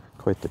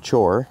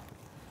chore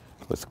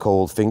with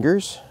cold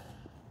fingers.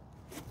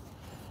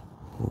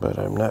 But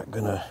I'm not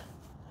gonna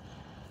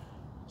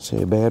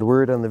say a bad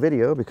word on the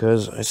video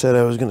because I said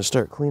I was gonna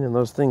start cleaning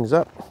those things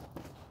up.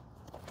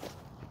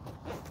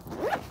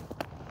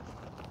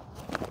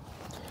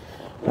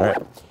 All right.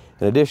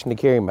 In addition to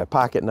carrying my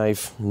pocket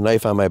knife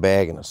on my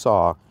bag, and a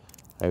saw,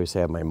 I always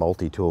have my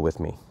multi-tool with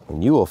me.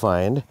 And you will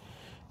find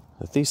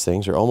that these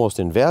things are almost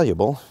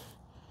invaluable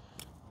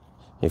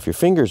If your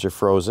fingers are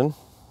frozen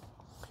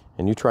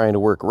and you're trying to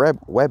work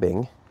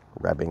webbing,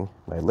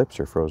 my lips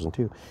are frozen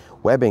too,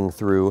 webbing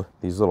through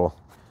these little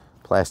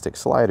plastic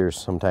sliders,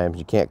 sometimes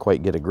you can't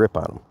quite get a grip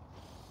on them.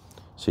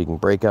 So you can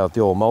break out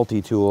the old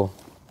multi-tool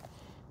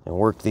and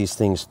work these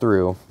things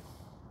through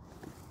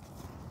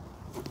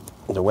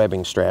the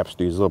webbing straps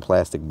through these little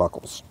plastic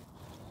buckles.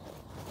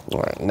 All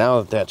right,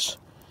 now that that's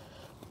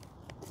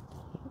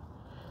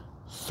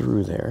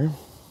through there,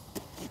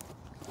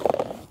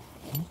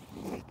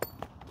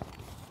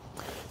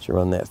 so you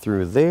run that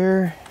through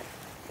there.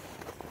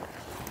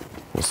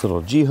 This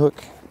little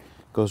G-hook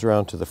goes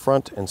around to the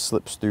front and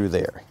slips through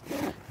there.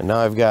 And now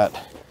I've got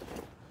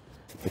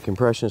the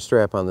compression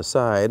strap on the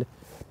side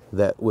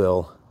that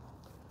will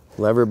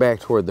lever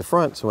back toward the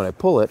front, so when I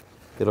pull it,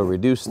 it'll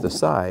reduce the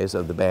size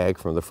of the bag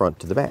from the front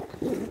to the back.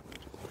 Okay.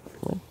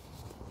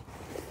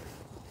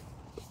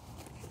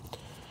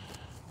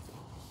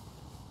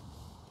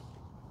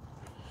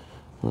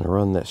 I'm going to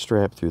run that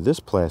strap through this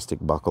plastic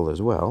buckle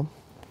as well.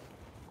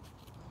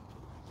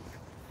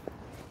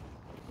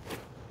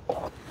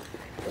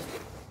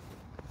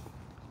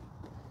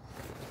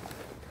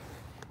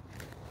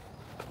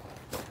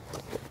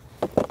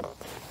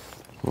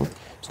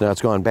 So now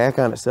it's gone back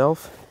on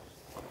itself.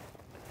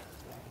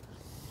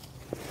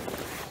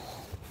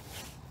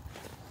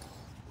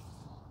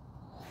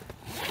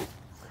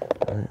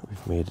 All right,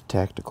 we've made a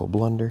tactical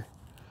blunder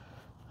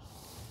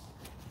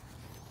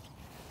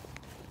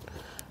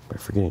by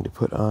forgetting to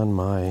put on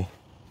my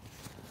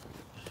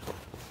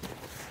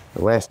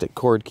elastic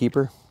cord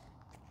keeper.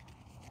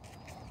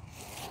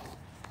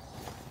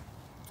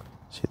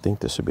 So you'd think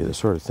this would be the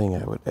sort of thing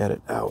I would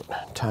edit out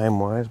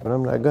time-wise, but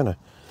I'm not gonna,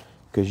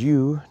 because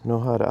you know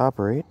how to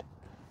operate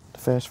the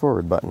fast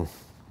forward button.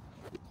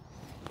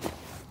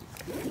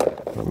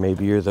 Or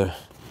maybe you're the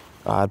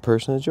odd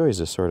person that enjoys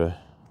this sort of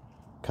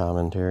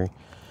commentary.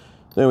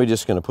 Then we're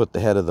just going to put the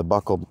head of the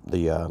buckle,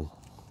 the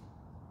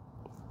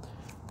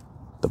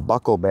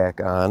buckle back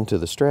on to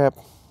the strap.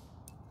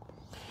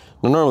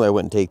 Now, normally I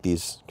wouldn't take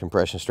these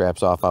compression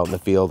straps off out in the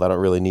field. I don't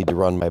really need to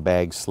run my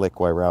bag slick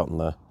while we're out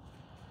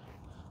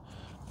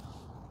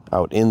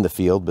in the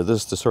field, but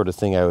this is the sort of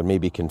thing I would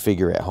maybe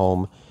configure at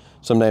home.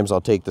 Sometimes I'll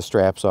take the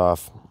straps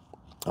off,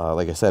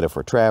 like I said, if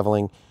we're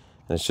traveling,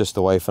 and it's just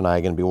the wife and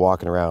I going to be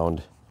walking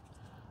around,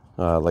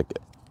 like,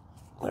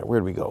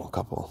 where'd we go? A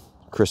couple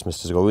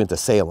Christmases ago. We went to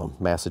Salem,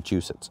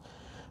 Massachusetts,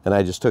 and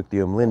I just took the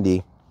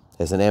Umlindi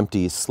as an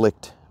empty,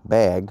 slicked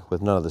bag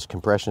with none of this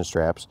compression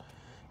straps,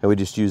 and we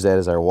just use that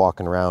as our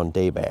walking around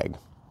day bag.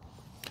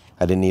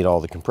 I didn't need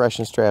all the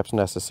compression straps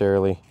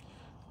necessarily.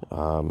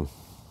 I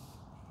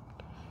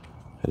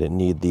didn't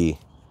need the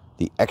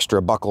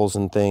extra buckles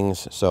and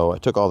things, so I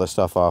took all this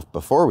stuff off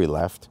before we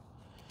left.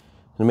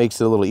 And it makes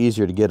it a little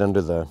easier to get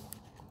under the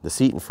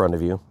seat in front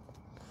of you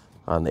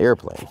on the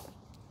airplane.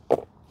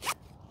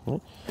 Okay.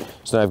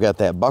 So now I've got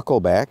that buckle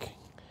back,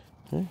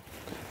 okay.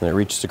 And it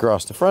reaches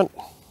across the front,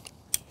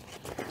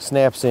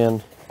 snaps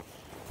in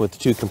with the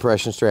two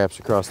compression straps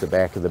across the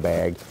back of the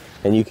bag,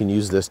 and you can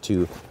use this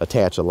to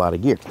attach a lot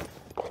of gear.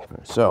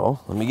 So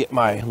let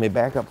me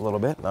back up a little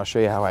bit, and I'll show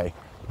you how I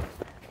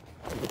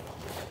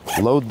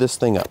load this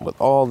thing up with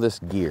all this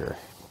gear.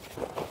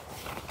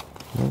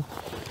 Okay.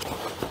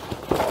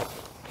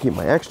 Get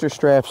my extra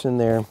straps in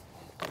there.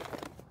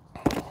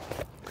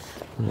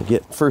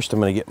 First I'm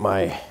going to get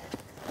my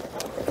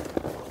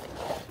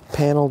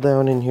panel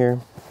down in here.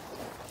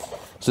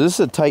 So this is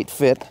a tight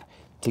fit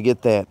to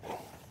get that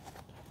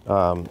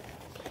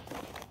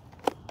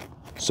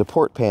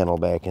support panel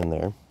back in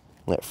there,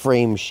 that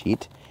frame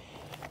sheet,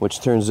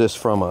 which turns this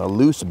from a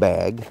loose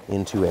bag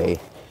into a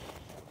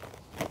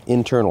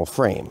internal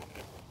frame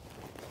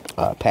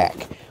pack,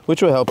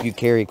 which will help you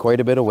carry quite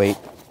a bit of weight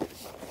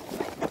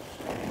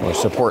or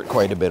support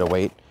quite a bit of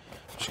weight.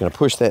 Just going to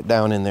push that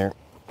down in there.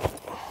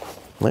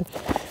 Right.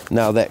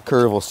 Now that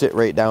curve will sit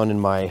right down in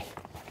my,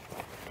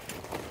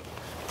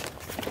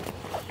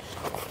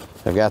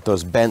 I've got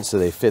those bent so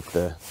they fit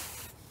the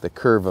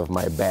curve of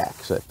my back,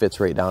 so it fits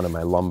right down in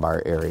my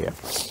lumbar area.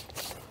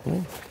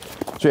 Okay.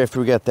 So after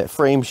we got that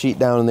frame sheet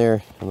down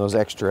there and those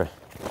extra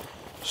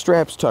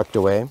straps tucked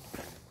away,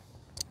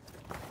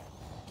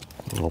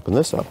 open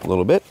this up a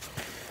little bit,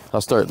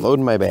 I'll start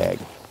loading my bag.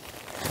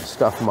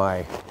 Stuff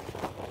my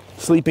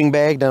sleeping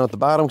bag down at the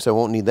bottom because I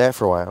won't need that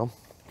for a while.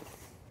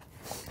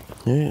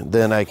 And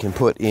then I can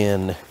put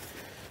in,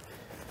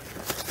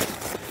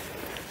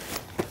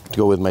 to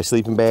go with my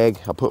sleeping bag,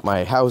 I'll put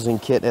my housing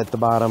kit at the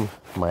bottom,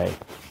 my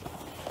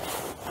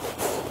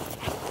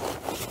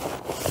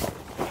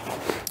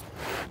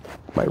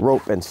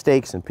rope and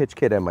stakes and pitch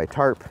kit and my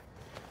tarp.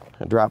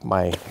 I drop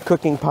my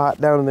cooking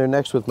pot down in there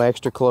next with my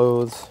extra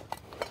clothes.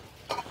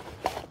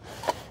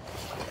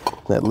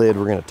 That lid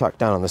we're going to tuck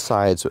down on the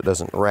side so it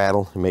doesn't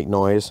rattle and make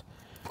noise.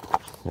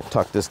 I'm going to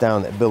tuck this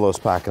down that billows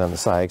pocket on the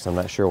side because I'm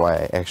not sure why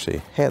I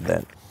actually had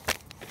that.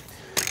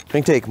 I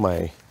can take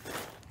my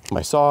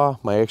saw,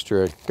 my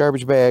extra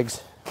garbage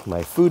bags,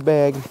 my food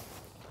bag.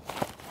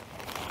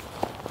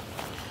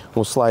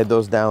 We'll slide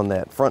those down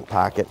that front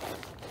pocket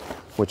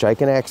which I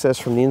can access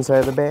from the inside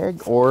of the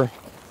bag or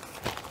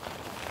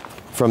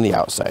from the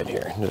outside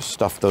here. Just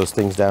stuff those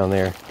things down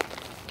there.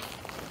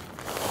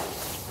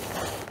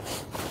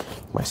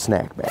 My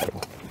snack bag.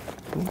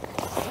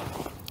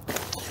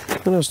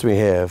 What else do we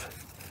have?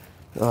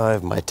 I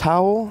have my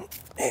towel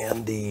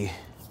and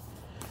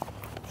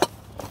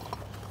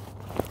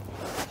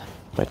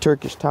my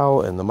Turkish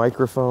towel and the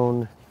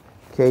microphone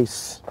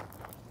case.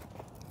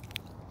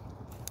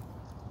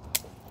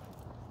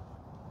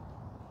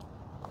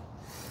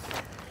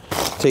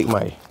 Take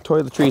my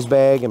toiletries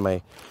bag and my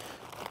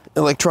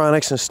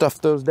electronics and stuff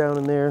those down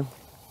in there.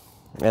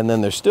 And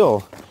then there's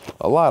still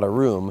a lot of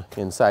room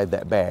inside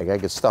that bag. I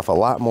could stuff a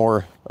lot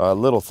more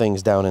little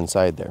things down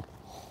inside there.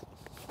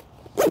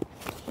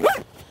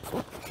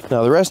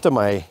 Now the rest of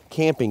my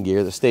camping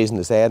gear that stays in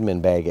this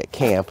admin bag at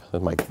camp,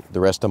 the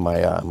rest of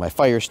my my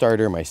fire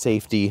starter, my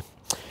safety,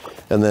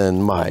 and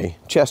then my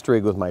chest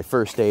rig with my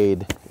first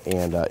aid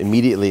and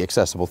immediately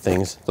accessible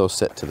things, those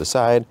set to the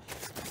side.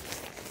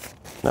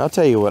 Now I'll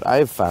tell you what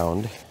I've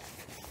found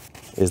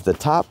is the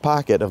top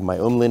pocket of my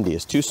Umlindi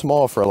is too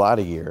small for a lot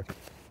of gear,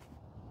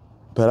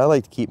 but I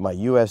like to keep my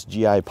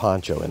USGI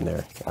poncho in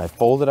there. I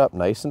fold it up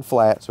nice and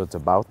flat so it's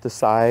about the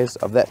size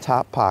of that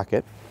top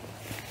pocket.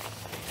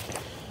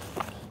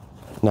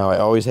 Now I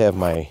always have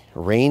my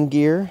rain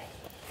gear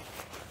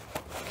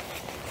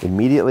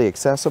immediately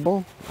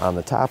accessible on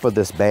the top of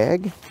this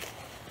bag.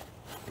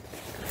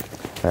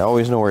 I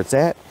always know where it's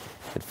at.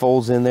 It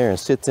folds in there and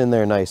sits in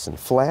there nice and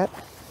flat.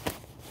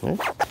 Okay.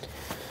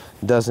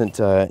 Doesn't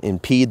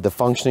impede the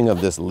functioning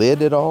of this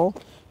lid at all.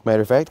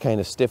 Matter of fact, kind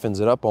of stiffens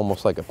it up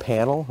almost like a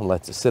panel and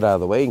lets it sit out of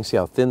the way. You can see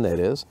how thin that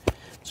is.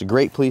 It's a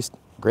great place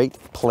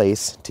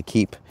to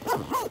keep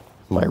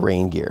my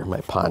rain gear, my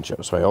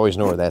poncho. So I always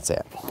know where that's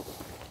at.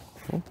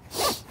 Okay.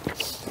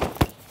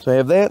 So I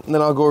have that, and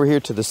then I'll go over here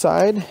to the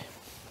side.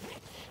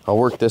 I'll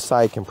work this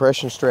side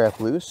compression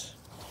strap loose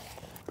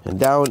and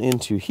down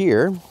into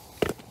here.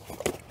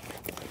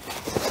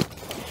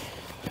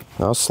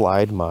 I'll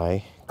slide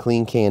my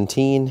clean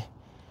canteen,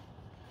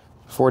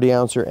 40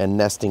 ouncer and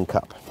nesting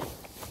cup.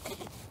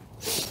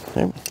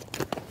 Okay.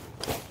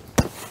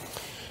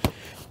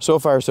 So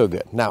far so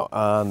good. Now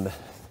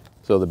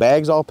so the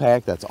bag's all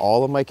packed. That's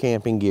all of my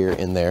camping gear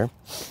in there.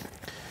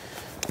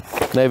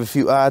 And I have a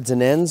few odds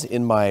and ends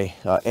in my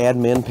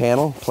admin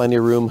panel. Plenty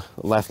of room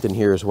left in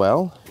here as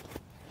well.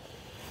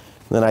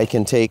 Then I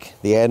can take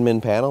the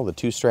admin panel, the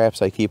two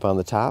straps I keep on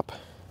the top,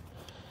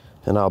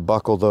 and I'll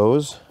buckle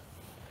those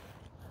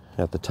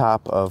at the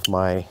top of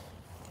my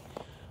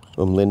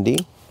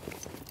Umlindi.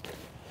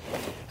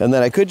 And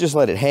then I could just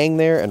let it hang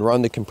there and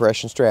run the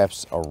compression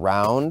straps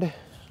around,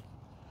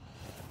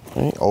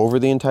 right, over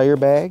the entire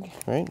bag,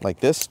 right, like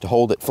this to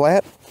hold it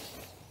flat.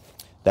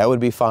 That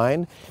would be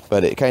fine,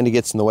 but it kind of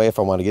gets in the way if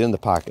I want to get in the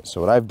pocket.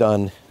 So what I've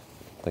done,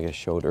 like I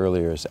showed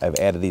earlier, is I've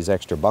added these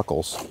extra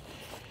buckles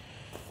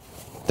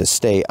that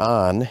stay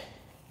on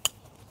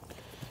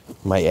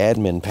my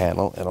admin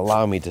panel and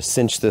allow me to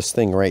cinch this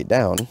thing right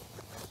down.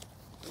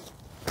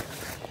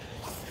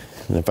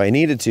 And if I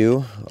needed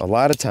to, a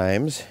lot of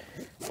times,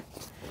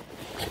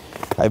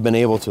 I've been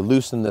able to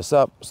loosen this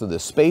up so the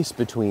space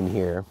between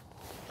here,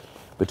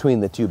 between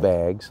the two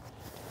bags,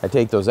 I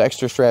take those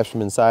extra straps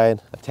from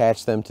inside,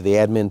 attach them to the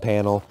admin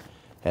panel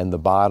and the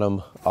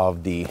bottom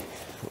of the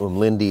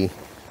Umlindi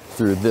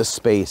through this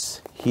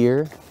space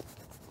here.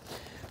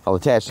 I'll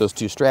attach those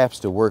two straps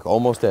to work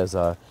almost as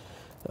the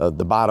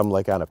bottom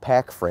like on a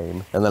pack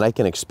frame, and then I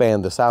can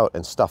expand this out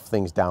and stuff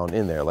things down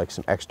in there, like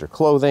some extra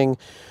clothing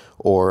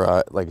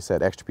or like I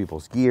said, extra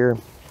people's gear,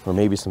 or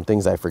maybe some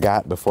things I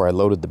forgot before I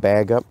loaded the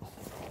bag up.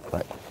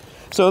 Right.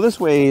 So this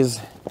weighs,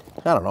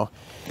 I don't know,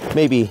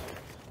 maybe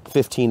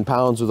 15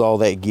 pounds with all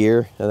that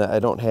gear, and I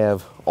don't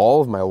have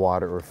all of my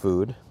water or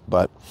food,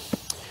 but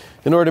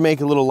in order to make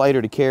it a little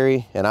lighter to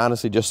carry, and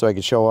honestly just so I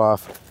could show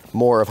off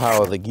more of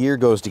how the gear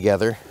goes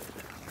together,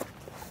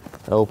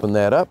 I open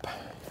that up.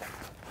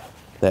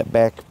 That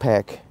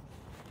backpack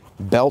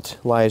belt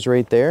lies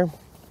right there.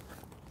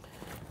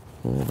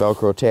 The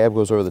Velcro tab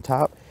goes over the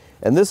top,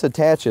 and this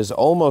attaches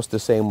almost the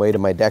same way to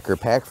my Decker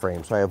pack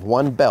frame. So I have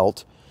one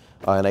belt,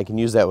 and I can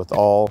use that with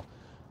all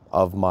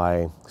of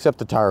my, except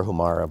the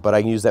Tarahumara, but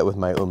I can use that with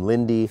my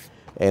Umlindi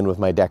and with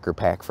my Decker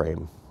pack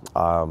frame.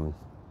 I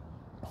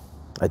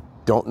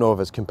don't know if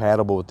it's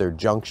compatible with their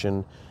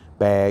Junction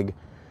bag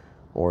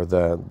or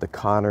the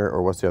Connor,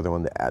 or what's the other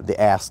one, the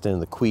Aston,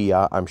 the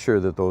Quia. I'm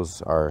sure that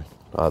those are,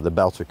 the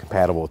belts are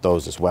compatible with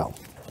those as well.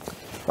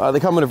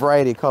 They come in a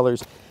variety of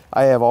colors.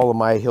 I have all of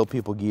my Hill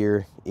People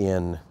gear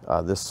in,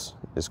 this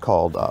is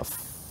called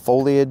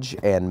Foliage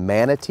and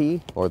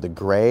Manatee, or the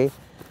gray.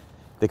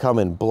 They come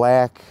in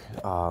black,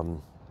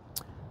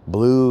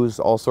 blues,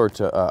 all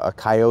sorts of, a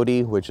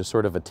coyote, which is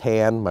sort of a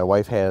tan. My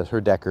wife has her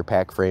Decker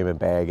pack frame and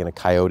bag in a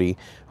coyote,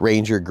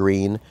 Ranger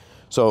green.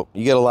 So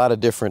you get a lot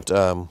of different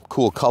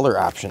cool color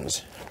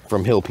options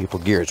from Hill People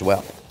gear as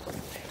well.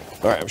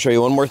 All right, I'll show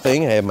you one more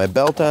thing. I have my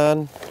belt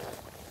on.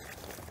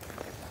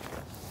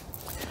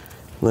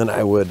 Then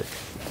I would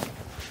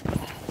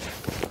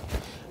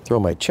throw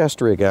my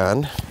chest rig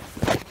on.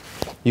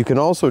 You can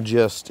also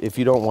just, if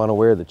you don't want to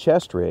wear the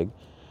chest rig,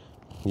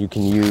 you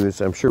can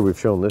use, I'm sure we've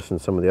shown this in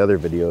some of the other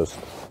videos.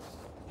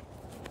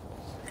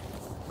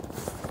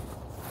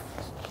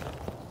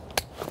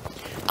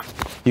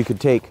 You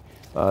could take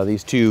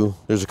these two,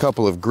 there's a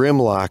couple of grim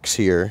locks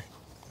here,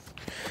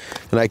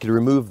 and I could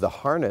remove the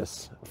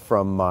harness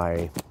from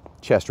my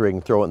chest rig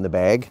and throw it in the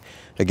bag.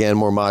 Again,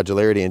 more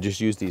modularity, and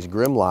just use these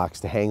grim locks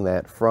to hang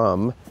that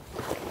from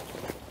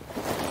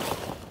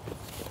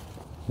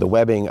the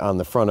webbing on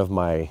the front of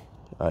my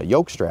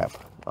yoke strap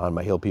on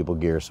my Hill People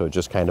gear, so it's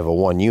just kind of a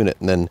one unit.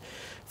 And then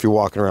if you're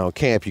walking around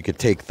camp, you could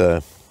take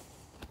the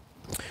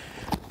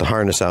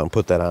harness out and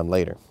put that on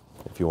later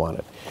if you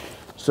wanted.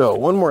 So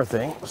one more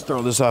thing, let's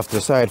throw this off to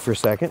the side for a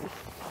second.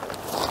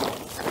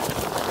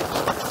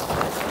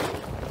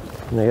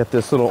 And I got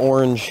this little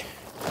orange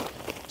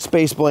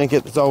space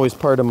blanket that's always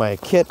part of my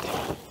kit.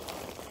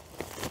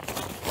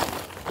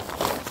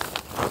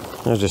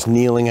 I was just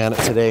kneeling on it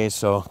today,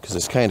 so because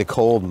it's kind of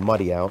cold and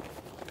muddy out.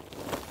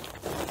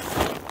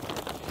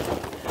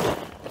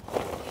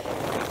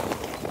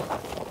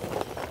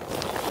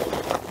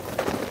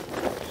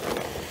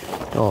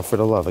 Oh, for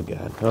the love of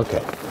God.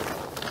 Okay.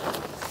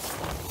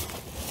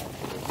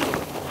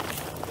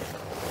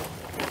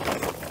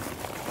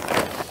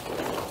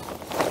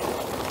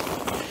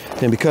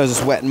 And because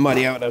it's wet and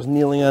muddy out, I was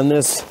kneeling on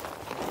this.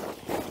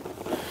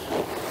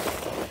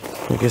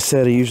 Like I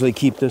said, I usually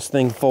keep this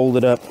thing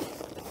folded up.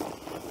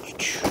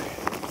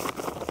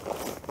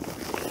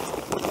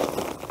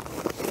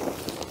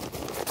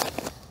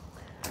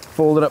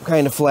 Folded up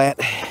kind of flat.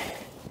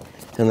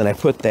 And then I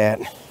put that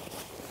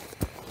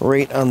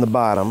right on the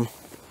bottom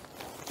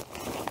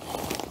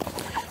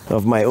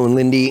of my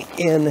Umlindi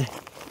in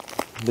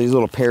these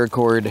little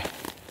paracord.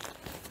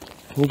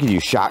 You could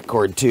use shot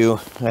cord too.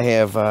 I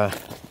have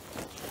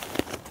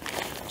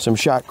some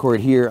shot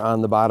cord here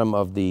on the bottom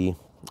of the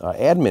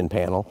admin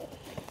panel.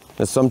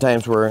 That's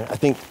sometimes where, I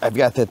think I've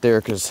got that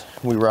there because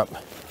we were up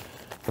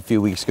a few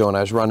weeks ago and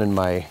I was running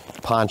my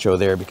poncho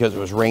there because it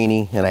was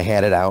rainy and I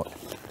had it out.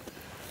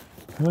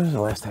 When was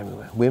the last time we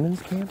went?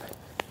 Women's camp?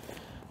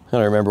 I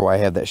don't remember why I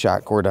had that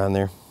shot cord on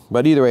there.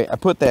 But either way, I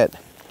put that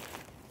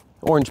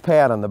orange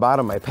pad on the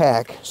bottom of my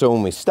pack, so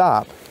when we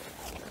stop,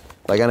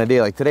 like on a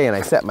day like today, and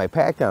I set my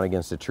pack down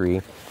against a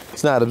tree,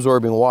 it's not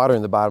absorbing water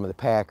in the bottom of the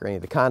pack or any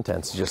of the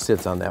contents. It just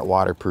sits on that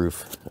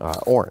waterproof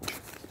orange.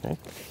 Okay.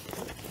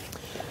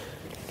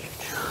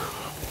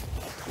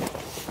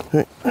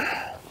 Right.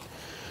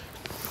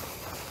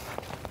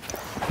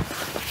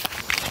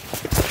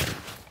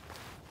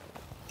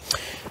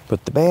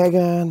 Put the bag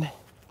on,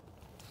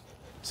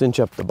 cinch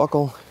up the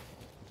buckle,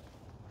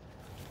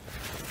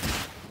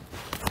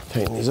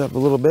 tighten these up a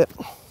little bit,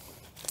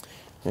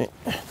 right.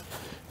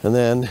 And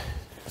then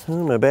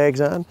my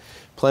bag's on,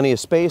 plenty of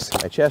space,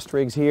 my chest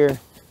rig's here.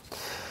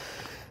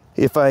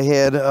 If I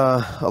had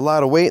a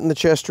lot of weight in the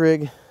chest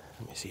rig,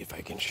 let me see if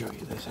I can show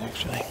you this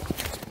actually.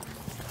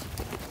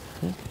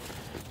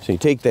 So you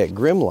take that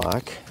grim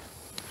lock,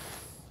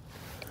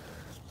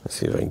 let's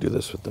see if I can do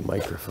this with the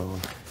microphone.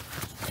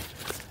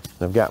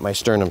 I've got my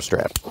sternum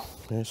strap.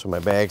 Okay, so my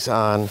bag's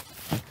on,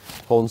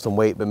 holding some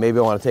weight, but maybe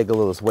I want to take a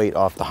little of this weight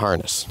off the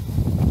harness.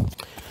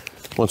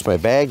 Once my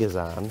bag is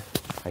on,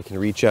 I can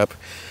reach up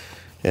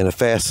and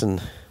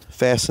fasten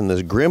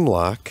this grim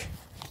lock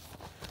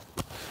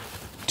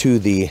to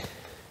the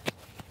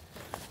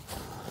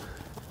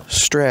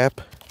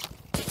strap,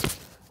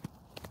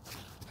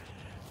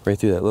 right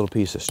through that little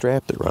piece of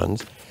strap that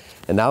runs.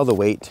 And now the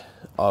weight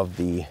of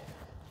the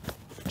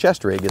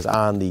chest rig is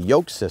on the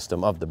yoke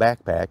system of the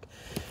backpack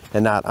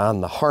and not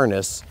on the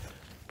harness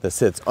that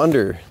sits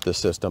under the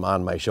system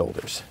on my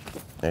shoulders.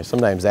 Okay,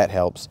 sometimes that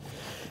helps.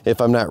 If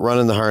I'm not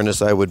running the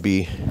harness, I would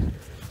be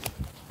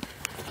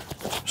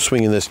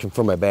swinging this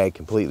from my bag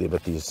completely,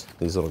 but these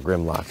little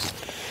grim locks.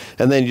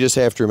 And then you just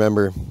have to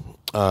remember,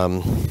 you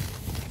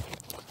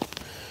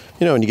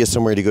know, when you get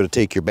somewhere to go to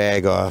take your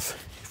bag off,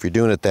 if you're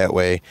doing it that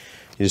way,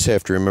 you just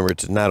have to remember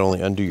to not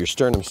only undo your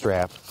sternum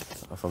strap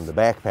from the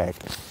backpack,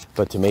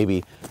 but to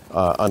maybe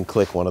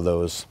unclick one of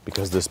those,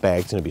 because this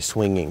bag's going to be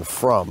swinging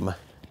from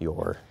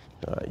your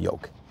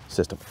yoke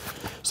system.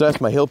 So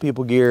that's my Hill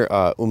People gear,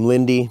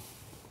 Umlindi.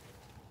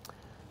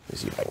 Let me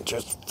see if I can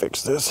just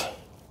fix this.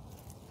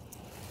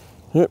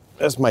 Yep,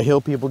 that's my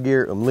Hill People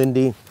gear,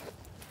 Umlindi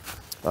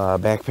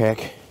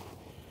backpack.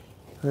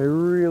 I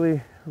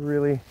really,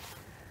 really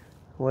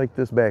like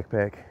this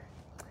backpack.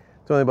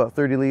 It's only about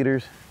 30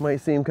 liters.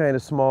 Might seem kind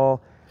of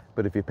small,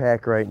 but if you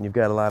pack right and you've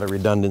got a lot of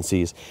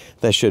redundancies,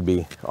 that should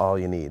be all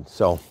you need.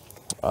 So,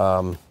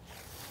 get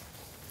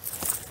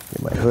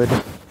my hood.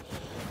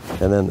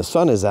 And then the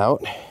sun is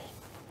out,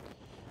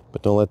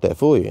 but don't let that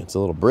fool you. It's a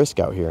little brisk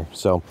out here.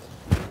 So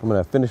I'm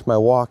gonna finish my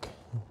walk,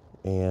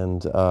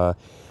 and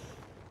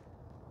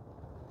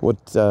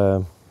what's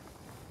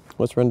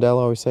Rendell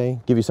always say?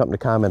 Give you something to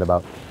comment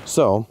about.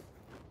 So,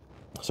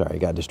 sorry, I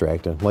got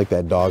distracted. Like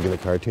that dog in the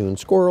cartoon,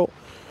 squirrel.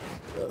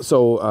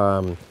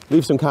 So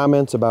leave some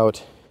comments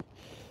about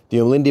the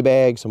Umlindi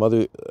bag, some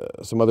other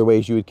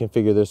ways you would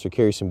configure this or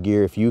carry some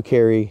gear if you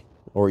carry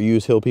or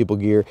use Hill People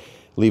gear,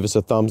 leave us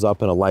a thumbs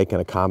up and a like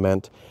and a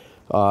comment.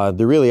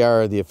 They really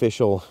are the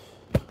official,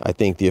 I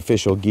think, the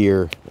official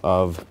gear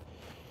of,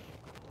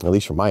 at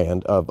least from my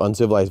end, of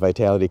Uncivilized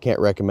Vitality. Can't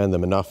recommend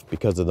them enough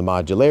because of the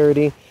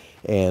modularity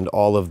and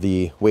all of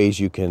the ways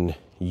you can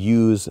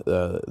use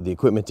the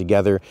equipment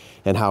together,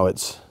 and how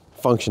its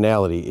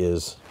functionality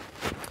is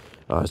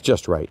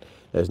just right.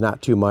 There's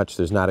not too much,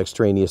 there's not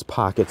extraneous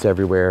pockets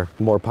everywhere.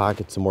 More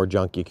pockets, the more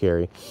junk you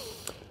carry.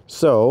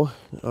 So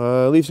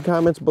leave some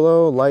comments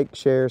below, like,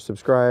 share,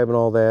 subscribe, and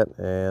all that,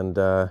 and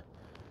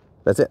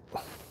that's it.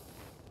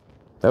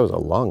 That was a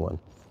long one.